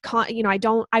annoying. I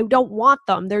don't want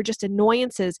them. They're just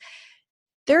annoyances.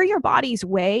 They're your body's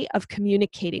way of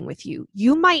communicating with you.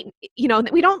 You might,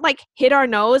 we don't like hit our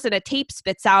nose and a tape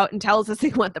spits out and tells us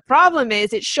what the problem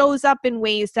is. It shows up in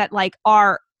ways that like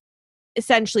are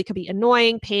essentially could be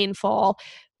annoying, painful,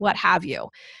 what have you.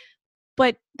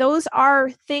 But those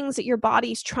are things that your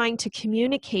body's trying to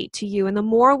communicate to you. And the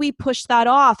more we push that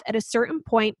off, at a certain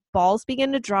point, balls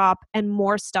begin to drop and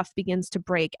more stuff begins to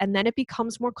break. And then it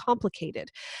becomes more complicated.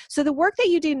 So the work that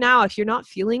you do now, if you're not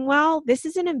feeling well, this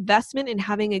is an investment in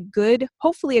having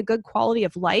hopefully a good quality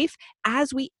of life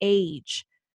as we age.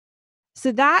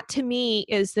 So that to me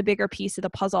is the bigger piece of the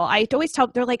puzzle. I always tell,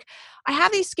 they're like, I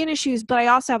have these skin issues, but I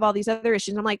also have all these other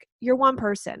issues. I'm like, you're one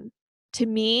person. To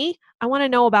me, I want to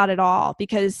know about it all,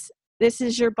 because this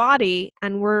is your body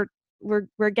and we're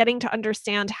getting to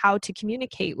understand how to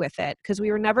communicate with it, because we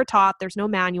were never taught. There's no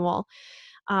manual.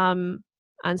 And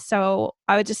so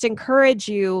I would just encourage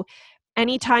you,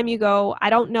 anytime you go, I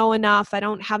don't know enough, I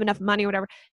don't have enough money or whatever,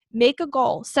 make a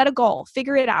goal, set a goal,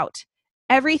 figure it out.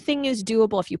 Everything is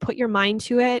doable if you put your mind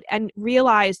to it and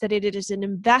realize that it is an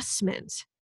investment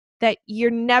that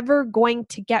you're never going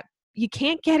to get. You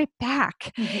can't get it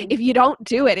back if you don't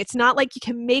do it. It's not like you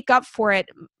can make up for it.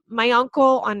 My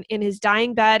uncle in his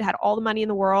dying bed had all the money in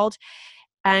the world,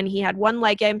 and he had one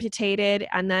leg amputated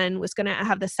and then was going to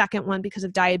have the second one because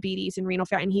of diabetes and renal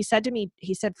failure. And he said to me,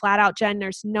 flat out, Jen,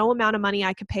 there's no amount of money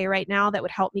I could pay right now that would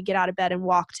help me get out of bed and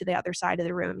walk to the other side of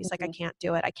the room. He's like, I can't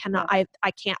do it. I cannot, I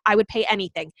can't, I would pay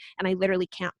anything. And I literally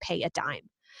can't pay a dime.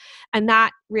 And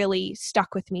that really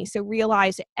stuck with me. So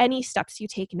realize any steps you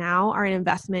take now are an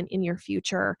investment in your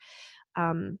future.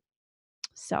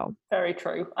 So very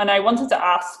true. And I wanted to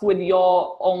ask, with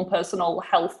your own personal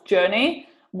health journey,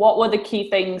 what were the key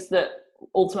things that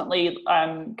ultimately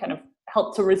kind of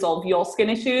helped to resolve your skin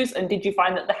issues? And did you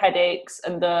find that the headaches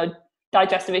and the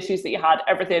digestive issues that you had,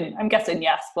 everything, I'm guessing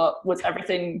yes, but was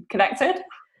everything connected?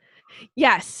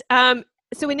 Yes.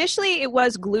 So initially it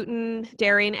was gluten,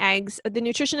 dairy, and eggs. The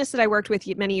nutritionist that I worked with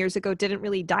many years ago didn't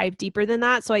really dive deeper than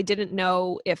that. So I didn't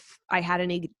know if I had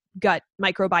any gut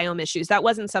microbiome issues. That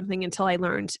wasn't something until I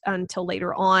learned until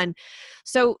later on.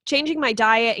 So changing my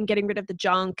diet and getting rid of the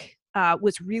junk,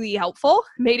 was really helpful,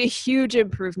 made a huge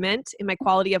improvement in my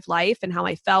quality of life and how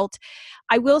I felt.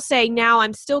 I will say now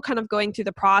I'm still kind of going through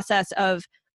the process of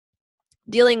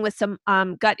dealing with some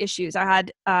gut issues. I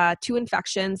had 2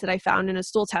 infections that I found in a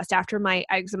stool test after my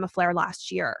eczema flare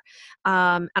last year.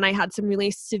 And I had some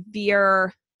really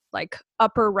severe, like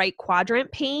upper right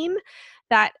quadrant pain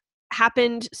that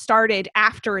started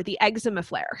after the eczema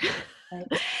flare. Right.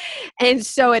 And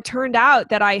so it turned out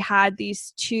that I had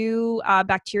these 2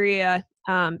 bacterial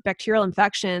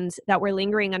infections that were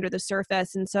lingering under the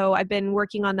surface. And so I've been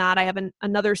working on that. I have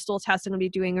another stool test. I'm going to be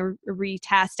doing a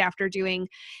retest after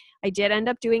I did end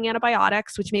up doing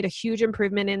antibiotics, which made a huge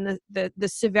improvement in the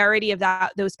severity of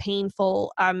those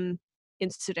painful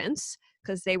incidents,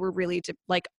 because they were really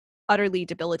utterly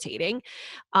debilitating.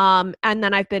 And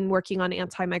then I've been working on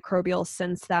antimicrobials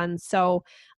since then. So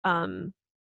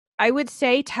I would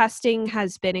say testing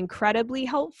has been incredibly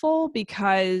helpful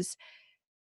because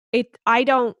I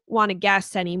don't want to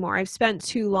guess anymore. I've spent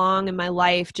too long in my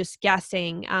life just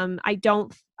guessing.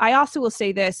 I also will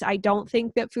say this, I don't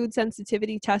think that food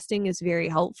sensitivity testing is very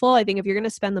helpful. I think if you're going to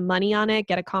spend the money on it,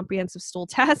 get a comprehensive stool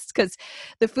test, because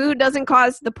the food doesn't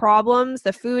cause the problems.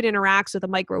 The food interacts with a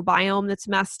microbiome that's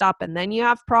messed up, and then you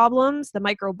have problems. The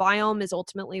microbiome is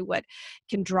ultimately what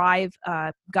can drive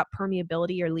gut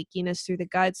permeability or leakiness through the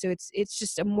gut. So it's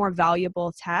just a more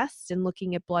valuable test, and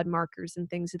looking at blood markers and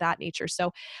things of that nature.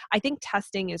 So I think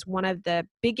testing is one of the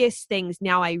biggest things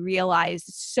now I realize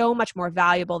is so much more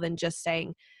valuable than just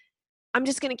saying, I'm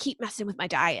just going to keep messing with my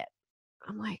diet.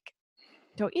 I'm like,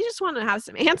 don't you just want to have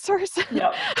some answers?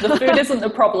 Yeah, the food isn't the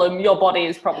problem. Your body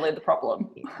is probably the problem.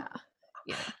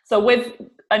 Yeah. So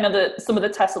I know that some of the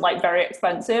tests are like very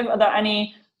expensive. Are there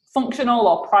any functional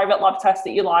or private lab tests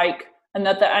that you like? And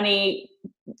are there any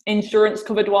insurance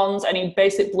covered ones, any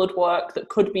basic blood work that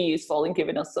could be useful in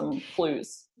giving us some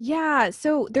clues? Yeah.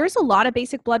 So there's a lot of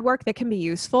basic blood work that can be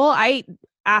useful. I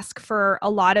ask for a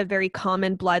lot of very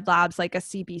common blood labs like a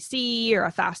CBC or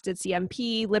a fasted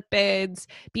CMP, lipids,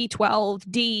 B12,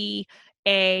 D,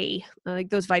 A, like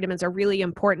those vitamins are really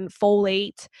important,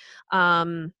 folate.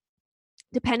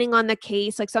 Depending on the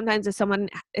case, like sometimes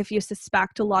if you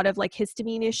suspect a lot of like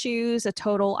histamine issues, a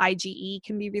total IgE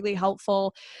can be really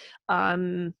helpful.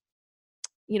 I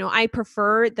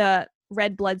prefer the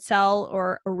red blood cell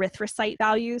or erythrocyte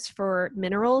values for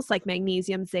minerals like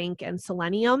magnesium, zinc, and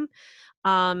selenium.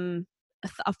 A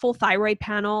full thyroid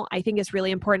panel, I think, is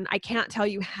really important. I can't tell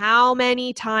you how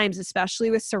many times, especially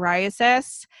with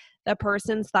psoriasis, the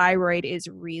person's thyroid is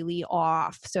really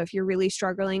off. So if you're really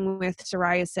struggling with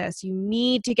psoriasis, you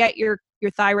need to get your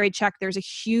thyroid checked. There's a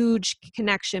huge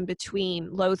connection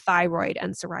between low thyroid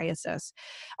and psoriasis.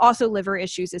 Also liver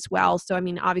issues as well. So, I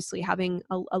mean, obviously having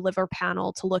a liver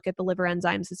panel to look at the liver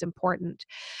enzymes is important.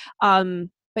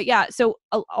 But yeah, so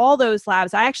all those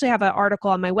labs, I actually have an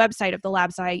article on my website of the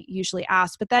labs I usually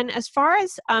ask. But then as far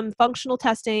as functional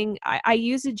testing, I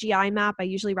use a GI map. I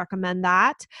usually recommend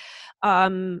that.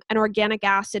 An organic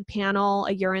acid panel,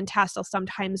 a urine test I'll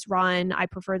sometimes run. I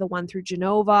prefer the one through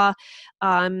Genova.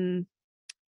 I've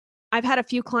had a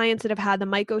few clients that have had the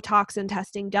mycotoxin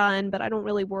testing done, but I don't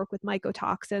really work with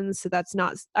mycotoxins. So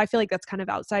I feel like that's kind of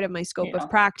outside of my scope of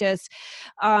practice.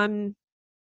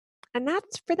 And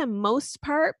that's for the most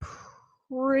part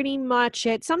pretty much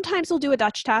it. Sometimes we'll do a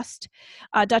Dutch test.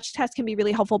 A Dutch test can be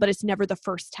really helpful, but it's never the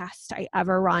first test I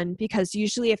ever run, because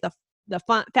usually if the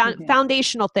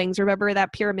foundational things, remember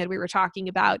that pyramid we were talking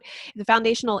about, if the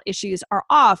foundational issues are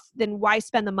off, then why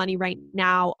spend the money right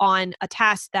now on a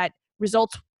test that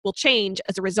results will change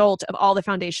as a result of all the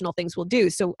foundational things we'll do?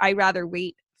 So I rather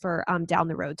wait for down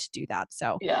the road to do that.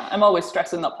 So yeah, I'm always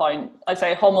stressing that point. I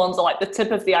say hormones are like the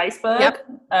tip of the iceberg. Yep.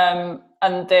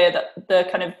 And they're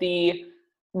kind of the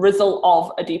result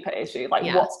of a deeper issue, like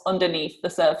what's underneath the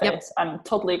surface. Yep. And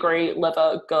totally agree,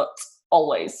 liver, gut,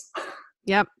 always.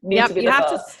 Yep. Need to be the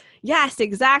first. Yes,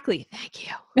 exactly. Thank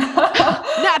you.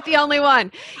 Not the only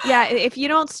one. Yeah. If you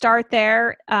don't start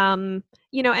there, and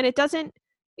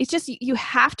it's just, you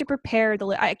have to prepare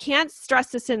I can't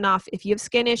stress this enough. If you have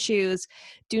skin issues,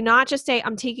 do not just say,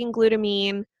 I'm taking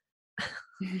glutamine.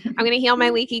 I'm going to heal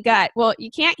my leaky gut. Well, you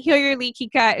can't heal your leaky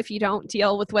gut if you don't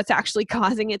deal with what's actually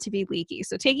causing it to be leaky.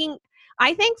 So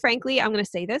I think, frankly, I'm going to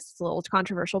say this, it's a little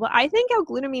controversial, but I think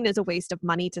L-glutamine is a waste of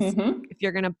money if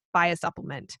you're going to buy a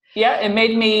supplement. Yeah, it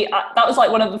made me, that was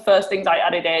like one of the first things I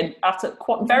added in at a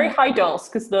very high dose,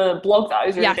 because the blog that I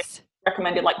was reading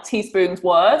recommended like teaspoons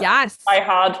worth. Yes. I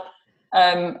had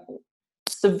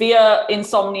severe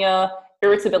insomnia,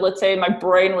 irritability. My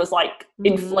brain was like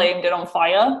inflamed and on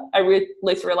fire. I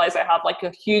later realized I had like a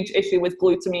huge issue with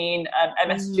glutamine,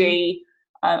 MSG.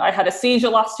 I had a seizure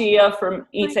last year from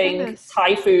eating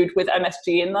Thai food with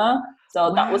MSG in there.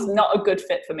 So that was not a good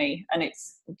fit for me. And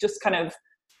it's just kind of,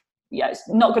 it's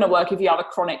not going to work if you have a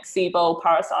chronic SIBO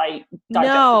parasite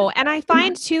digestion. No, and I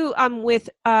find too, with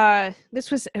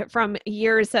this was from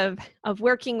years of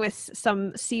working with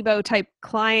some SIBO type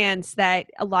clients, that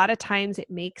a lot of times it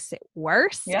makes it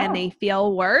worse and they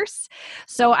feel worse.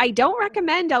 So I don't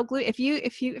recommend L-glutamine.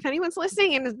 If anyone's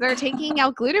listening and they're taking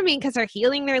L-glutamine because they're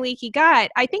healing their leaky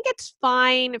gut, I think it's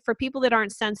fine for people that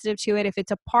aren't sensitive to it if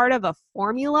it's a part of a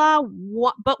formula.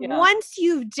 But once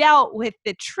you've dealt with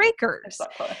the triggers,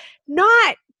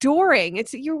 not during,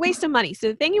 you're wasting money. So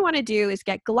the thing you want to do is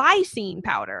get glycine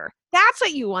powder. That's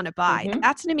what you want to buy. Mm-hmm.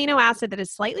 That's an amino acid that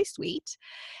is slightly sweet,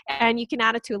 and you can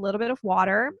add it to a little bit of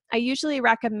water. I usually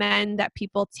recommend that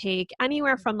people take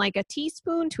anywhere from like a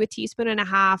teaspoon to a teaspoon and a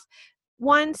half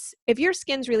once. If your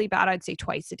skin's really bad, I'd say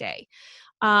twice a day.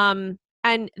 And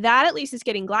that at least is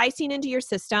getting glycine into your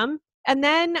system. And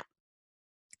then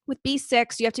with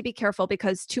B6, you have to be careful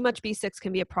because too much B6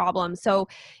 can be a problem. So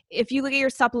if you look at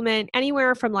your supplement,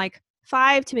 anywhere from like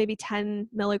 5 to maybe 10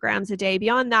 milligrams a day.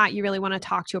 Beyond that, you really want to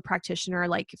talk to a practitioner.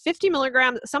 Like 50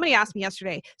 milligrams. Somebody asked me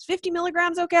yesterday, is 50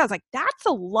 milligrams okay? I was like, that's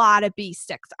a lot of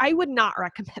B6. I would not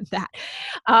recommend that.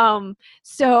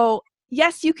 So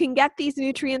yes, you can get these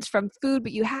nutrients from food,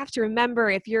 but you have to remember,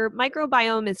 if your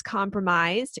microbiome is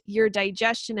compromised, your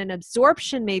digestion and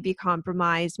absorption may be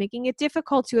compromised, making it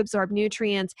difficult to absorb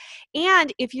nutrients.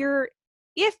 And if you're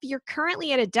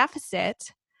currently at a deficit,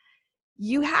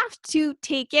 you have to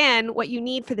take in what you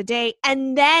need for the day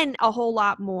and then a whole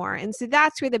lot more. And so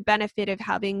that's where the benefit of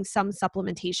having some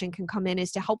supplementation can come in,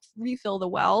 is to help refill the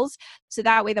wells. So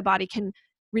that way the body can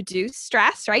reduce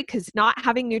stress, right? Because not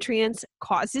having nutrients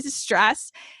causes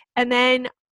stress. And then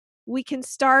we can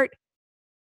start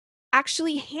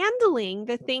actually handling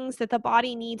the things that the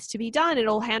body needs to be done.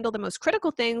 It'll handle the most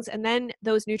critical things, and then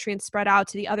those nutrients spread out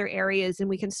to the other areas, and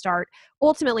we can start.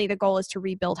 Ultimately, the goal is to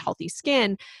rebuild healthy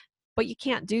skin. But you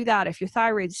can't do that if your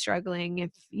thyroid's struggling,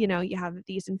 if you have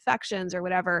these infections or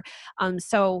whatever.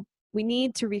 So we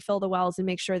need to refill the wells and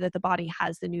make sure that the body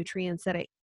has the nutrients that it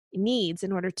needs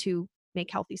in order to make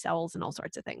healthy cells and all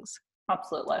sorts of things.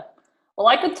 Absolutely. Well,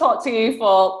 I could talk to you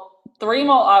for 3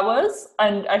 more hours,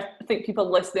 and I think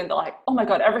people listening, they're like, oh my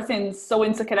God, everything's so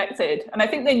interconnected. And I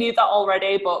think they knew that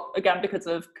already, but again, because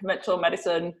of conventional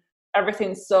medicine,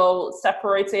 everything's so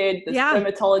separated. There's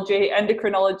dermatology,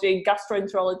 endocrinology,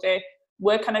 gastroenterology.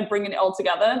 We're kind of bringing it all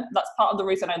together. That's part of the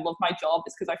reason I love my job,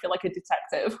 is because I feel like a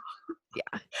detective.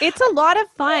 Yeah, it's a lot of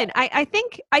fun. I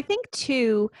think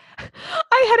too,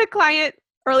 I had a client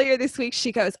earlier this week.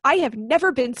 She goes, I have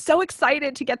never been so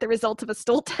excited to get the results of a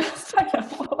stool test.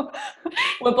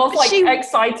 We're both like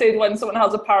excited when someone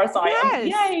has a parasite.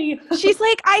 Yes. Yay. She's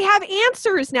like, I have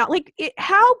answers now. Like,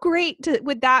 how great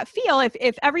would that feel if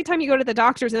every time you go to the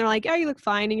doctors and they're like, oh, you look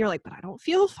fine. And you're like, but I don't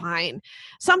feel fine.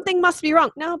 Something must be wrong.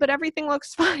 No, but everything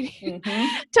looks fine. Mm-hmm.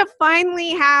 To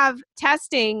finally have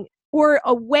testing or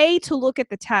a way to look at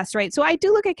the test, right? So I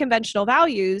do look at conventional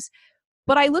values,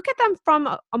 but I look at them from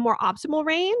a more optimal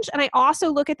range. And I also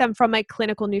look at them from my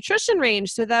clinical nutrition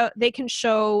range, so that they can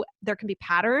show there can be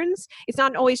patterns. It's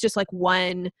not always just like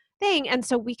one thing. And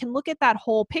so we can look at that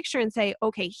whole picture and say,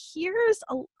 okay, here's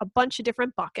a bunch of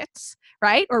different buckets,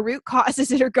 right? Or root causes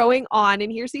that are going on.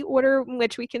 And here's the order in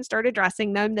which we can start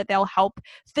addressing them, that they'll help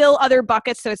fill other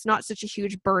buckets, so it's not such a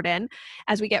huge burden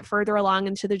as we get further along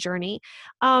into the journey.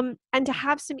 And to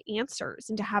have some answers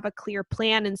and to have a clear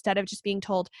plan, instead of just being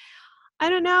told, I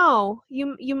don't know.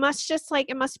 You must just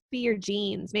it must be your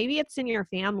genes. Maybe it's in your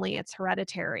family. It's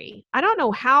hereditary. I don't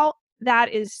know how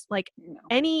that is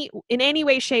in any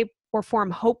way, shape, or form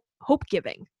hope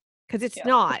giving, because it's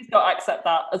not. Don't accept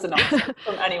that as an answer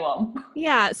from anyone.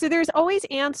 Yeah. So there's always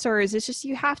answers. It's just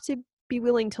you have to be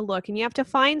willing to look, and you have to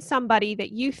find somebody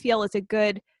that you feel is a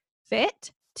good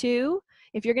fit too.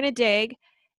 If you're going to dig,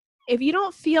 if you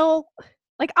don't feel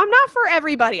I'm not for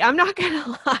everybody. I'm not going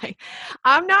to lie.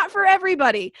 I'm not for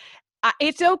everybody.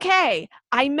 It's okay.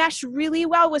 I mesh really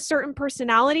well with certain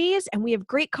personalities, and we have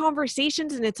great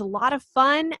conversations, and it's a lot of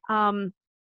fun.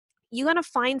 You want to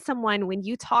find someone, when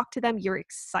you talk to them, you're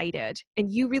excited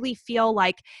and you really feel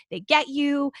like they get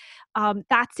you.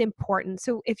 That's important.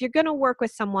 So if you're going to work with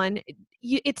someone,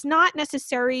 it's not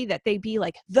necessary that they be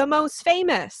like the most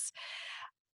famous.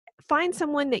 Find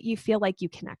someone that you feel like you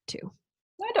connect to.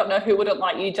 I don't know who wouldn't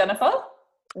like you, Jennifer.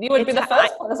 You would be the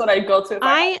first person I'd go to.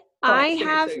 I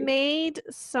have made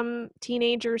some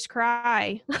teenagers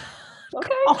cry.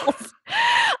 Okay.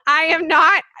 I am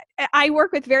not, I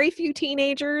work with very few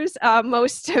teenagers.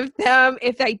 Most of them,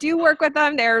 if I do work with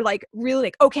them, they're like really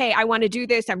like, okay, I want to do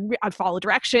this. I follow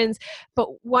directions. But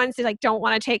once they like don't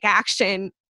want to take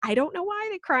action, I don't know why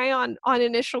they cry on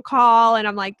initial call. And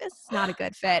I'm like, this is not a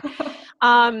good fit.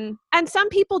 And some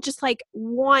people just like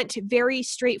want very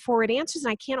straightforward answers.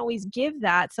 And I can't always give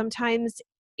that. Sometimes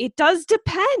it does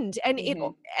depend. And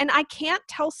and I can't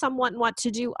tell someone what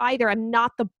to do either. I'm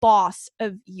not the boss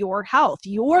of your health.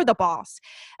 You're the boss.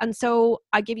 And so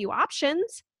I give you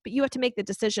options, but you have to make the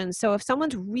decision. So if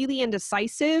someone's really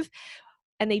indecisive,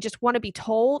 and they just want to be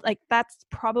told, like that's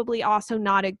probably also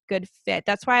not a good fit.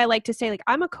 That's why I like to say, like,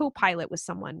 I'm a co-pilot with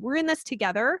someone. We're in this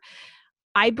together.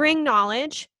 I bring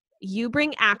knowledge, you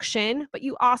bring action, but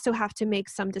you also have to make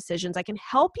some decisions. I can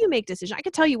help you make decisions. I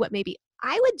could tell you what maybe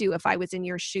I would do if I was in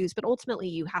your shoes, but ultimately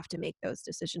you have to make those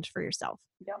decisions for yourself.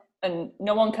 Yeah. And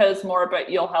no one cares more about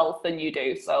your health than you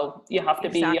do. So you have to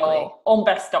be your own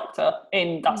best doctor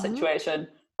in that situation.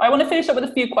 I want to finish up with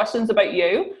a few questions about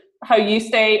you. How you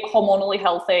stay hormonally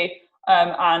healthy.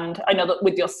 And I know that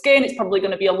with your skin, it's probably going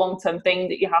to be a long-term thing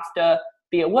that you have to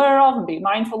be aware of and be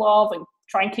mindful of and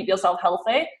try and keep yourself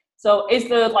healthy. So is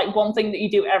there like one thing that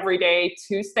you do every day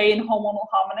to stay in hormonal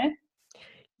harmony?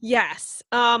 Yes.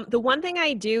 The one thing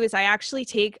I do is I actually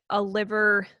take a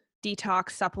liver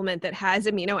detox supplement that has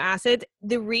amino acids.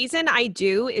 The reason I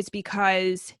do is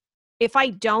because if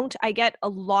I don't, I get a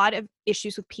lot of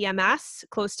issues with PMS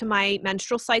close to my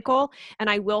menstrual cycle, and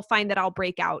I will find that I'll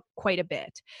break out quite a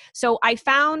bit. So I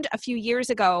found a few years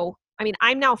ago, I mean,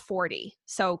 I'm now 40,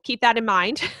 so keep that in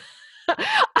mind.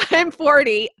 I'm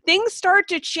 40. Things start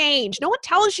to change. No one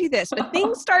tells you this, but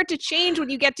things start to change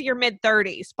when you get to your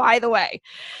mid-30s, by the way.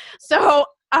 So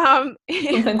something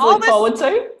to look forward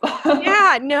to.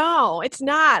 Yeah, no, it's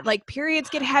not. Like periods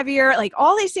get heavier, like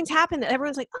all these things happen that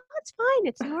everyone's like, oh, it's fine,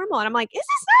 it's normal. And I'm like, is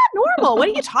this not normal? What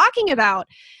are you talking about?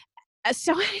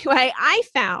 So anyway, I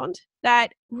found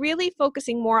that really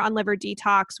focusing more on liver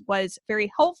detox was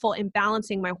very helpful in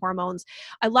balancing my hormones.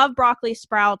 I love broccoli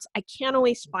sprouts. I can't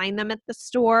always find them at the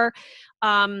store.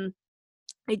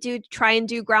 I do try and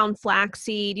do ground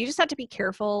flaxseed. You just have to be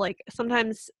careful. Like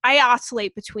sometimes I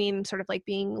oscillate between sort of like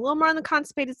being a little more on the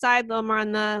constipated side, a little more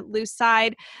on the loose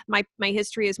side. My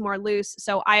history is more loose,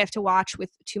 so I have to watch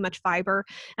with too much fiber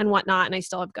and whatnot, and I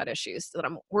still have gut issues that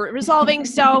we're resolving.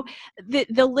 So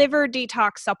the liver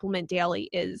detox supplement daily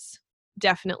is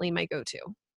definitely my go-to.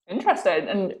 Interesting.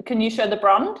 And can you share the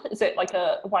brand? Is it like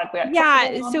a widely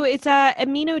accessible one? So it's a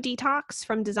Amino Detox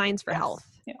from Designs for Health.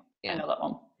 Yeah, I know that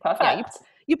one. Perfect. Yeah,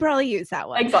 you probably use that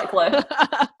one. Exactly.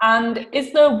 And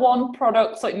is there one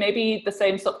product, like maybe the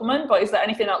same supplement, but is there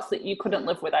anything else that you couldn't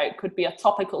live without? It could be a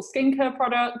topical skincare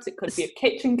product. It could be a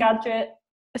kitchen gadget.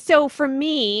 So for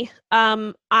me,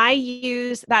 I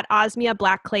use that Osmia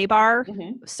Black Clay Bar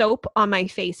soap on my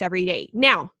face every day.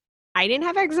 Now, I didn't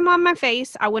have eczema on my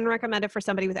face. I wouldn't recommend it for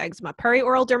somebody with eczema.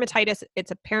 Perioral dermatitis,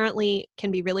 it's apparently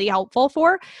can be really helpful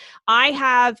for. I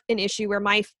have an issue where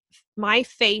my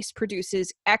face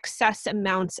produces excess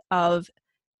amounts of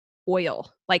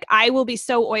oil. Like I will be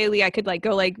so oily, I could like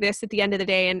go like this at the end of the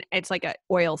day and it's like an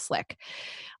oil slick.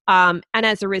 And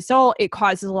as a result, it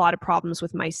causes a lot of problems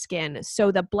with my skin.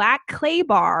 So the Black Clay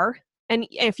Bar, and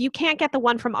if you can't get the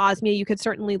one from Osmia, you could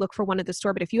certainly look for one at the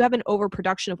store. But if you have an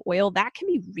overproduction of oil, that can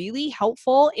be really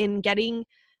helpful in getting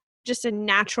just a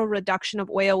natural reduction of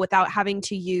oil without having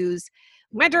to use.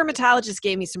 My dermatologist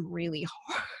gave me some really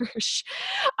harsh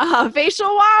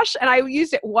facial wash, and I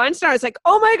used it once, and I was like,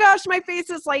 oh my gosh, my face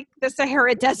is like the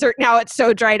Sahara Desert now. It's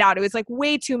so dried out. It was like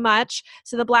way too much.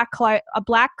 So a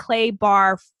Black Clay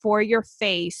Bar for your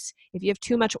face, if you have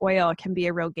too much oil, it can be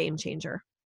a real game changer.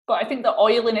 But I think the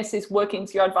oiliness is working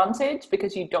to your advantage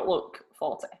because you don't look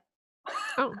 40.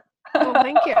 Oh, well,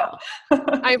 thank you.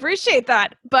 I appreciate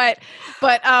that. But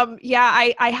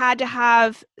yeah, I had to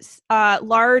have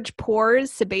large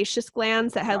pores, sebaceous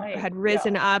glands that had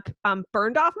risen up,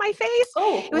 burned off my face.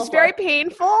 Oh, it was very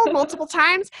painful multiple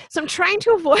times. So I'm trying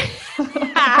to avoid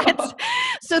that.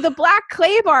 So the Black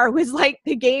Clay Bar was like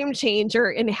the game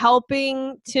changer in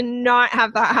helping to not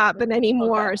have that happen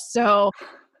anymore. Okay. So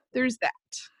there's that.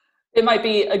 It might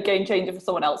be a game changer for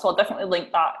someone else. So I'll definitely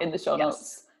link that in the show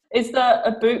notes. Is there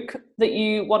a book that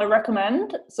you want to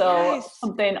recommend? So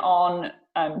something on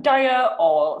diet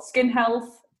or skin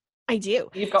health? I do.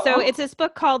 You've got so one? It's this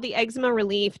book called The Eczema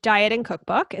Relief Diet and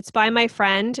Cookbook. It's by my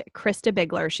friend, Krista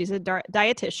Bigler. She's a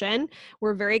dietitian.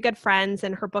 We're very good friends,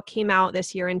 and her book came out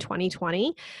this year in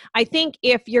 2020. I think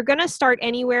if you're going to start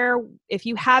anywhere, if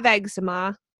you have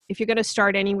eczema, if you're going to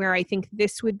start anywhere, I think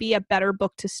this would be a better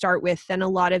book to start with than a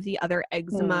lot of the other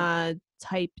eczema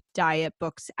type diet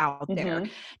books out there,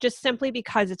 just simply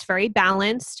because it's very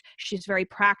balanced. She's very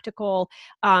practical.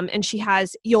 And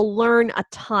you'll learn a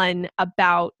ton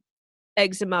about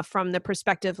eczema from the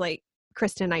perspective, like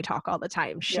Kristen and I talk all the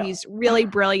time. She's really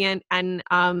brilliant. And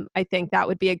I think that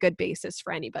would be a good basis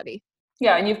for anybody.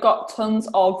 Yeah, and you've got tons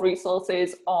of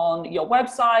resources on your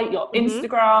website, your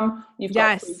Instagram, you've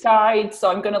got free guides. So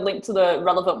I'm going to link to the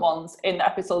relevant ones in the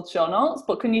episode show notes.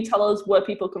 But can you tell us where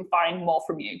people can find more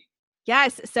from you?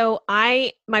 Yes. So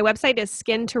my website is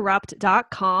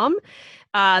skinterrupt.com.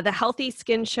 The Healthy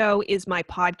Skin Show is my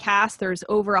podcast. There's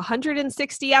over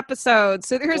 160 episodes.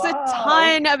 So there's a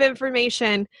ton of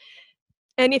information.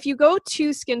 And if you go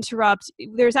to Skinterrupt,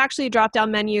 there's actually a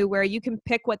drop-down menu where you can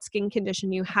pick what skin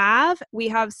condition you have. We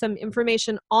have some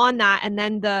information on that, and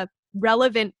then the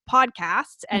relevant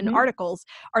podcasts and articles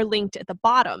are linked at the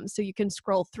bottom. So you can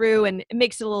scroll through, and it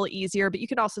makes it a little easier, but you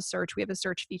can also search. We have a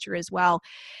search feature as well.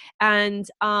 And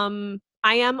I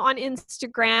am on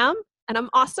Instagram, and I'm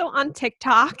also on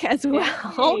TikTok as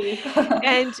well.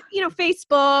 And,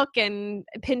 Facebook and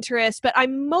Pinterest. But I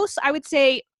would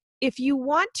say, if you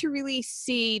want to really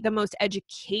see the most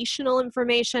educational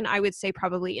information, I would say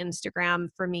probably Instagram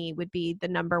for me would be the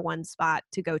number one spot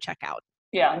to go check out.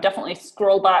 Yeah, and definitely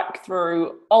scroll back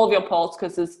through all of your posts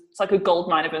because it's like a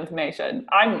goldmine of information.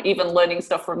 I'm even learning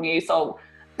stuff from you. So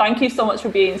thank you so much for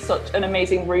being such an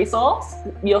amazing resource.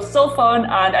 You're so fun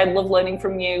and I love learning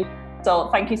from you.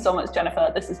 So thank you so much,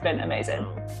 Jennifer. This has been amazing.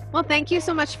 Well, thank you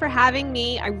so much for having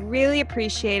me. I really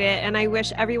appreciate it. And I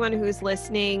wish everyone who's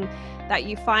listening that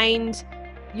you find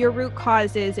your root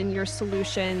causes and your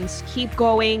solutions. Keep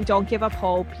going. Don't give up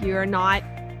hope. You're not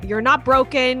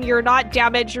broken. You're not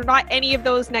damaged. You're not any of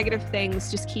those negative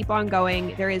things. Just keep on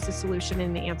going. There is a solution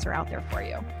and an answer out there for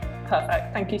you.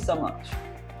 Perfect. Thank you so much.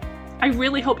 I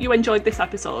really hope you enjoyed this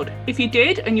episode. If you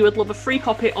did and you would love a free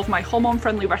copy of my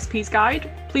hormone-friendly recipes guide,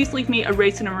 please leave me a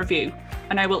rating and review,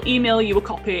 and I will email you a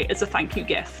copy as a thank you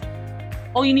gift.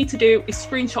 All you need to do is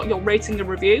screenshot your rating and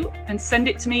review and send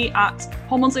it to me at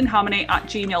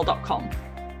hormonesinharmony@gmail.com.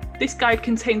 This guide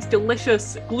contains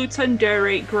delicious gluten,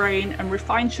 dairy, grain, and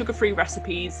refined sugar-free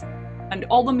recipes, and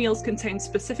all the meals contain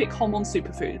specific hormone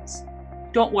superfoods.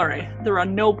 Don't worry, there are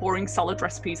no boring salad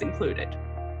recipes included.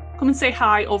 Come and say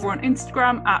hi over on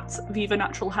Instagram at Viva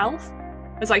Natural Health,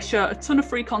 as I share a ton of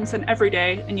free content every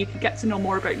day, and you can get to know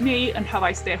more about me and how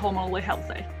I stay hormonally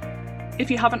healthy.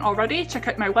 If you haven't already, check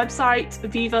out my website,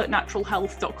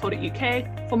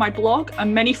 vivanaturalhealth.co.uk, for my blog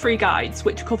and many free guides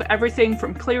which cover everything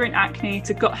from clearing acne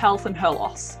to gut health and hair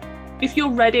loss. If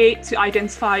you're ready to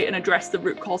identify and address the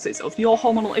root causes of your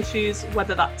hormonal issues,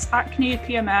 whether that's acne,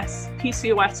 PMS,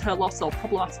 PCOS, hair loss, or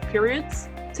problematic periods,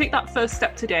 take that first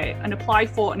step today and apply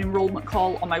for an enrollment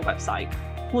call on my website.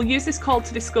 We'll use this call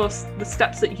to discuss the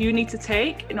steps that you need to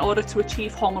take in order to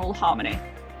achieve hormonal harmony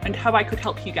and how I could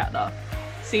help you get there.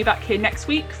 See you back here next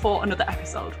week for another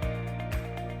episode.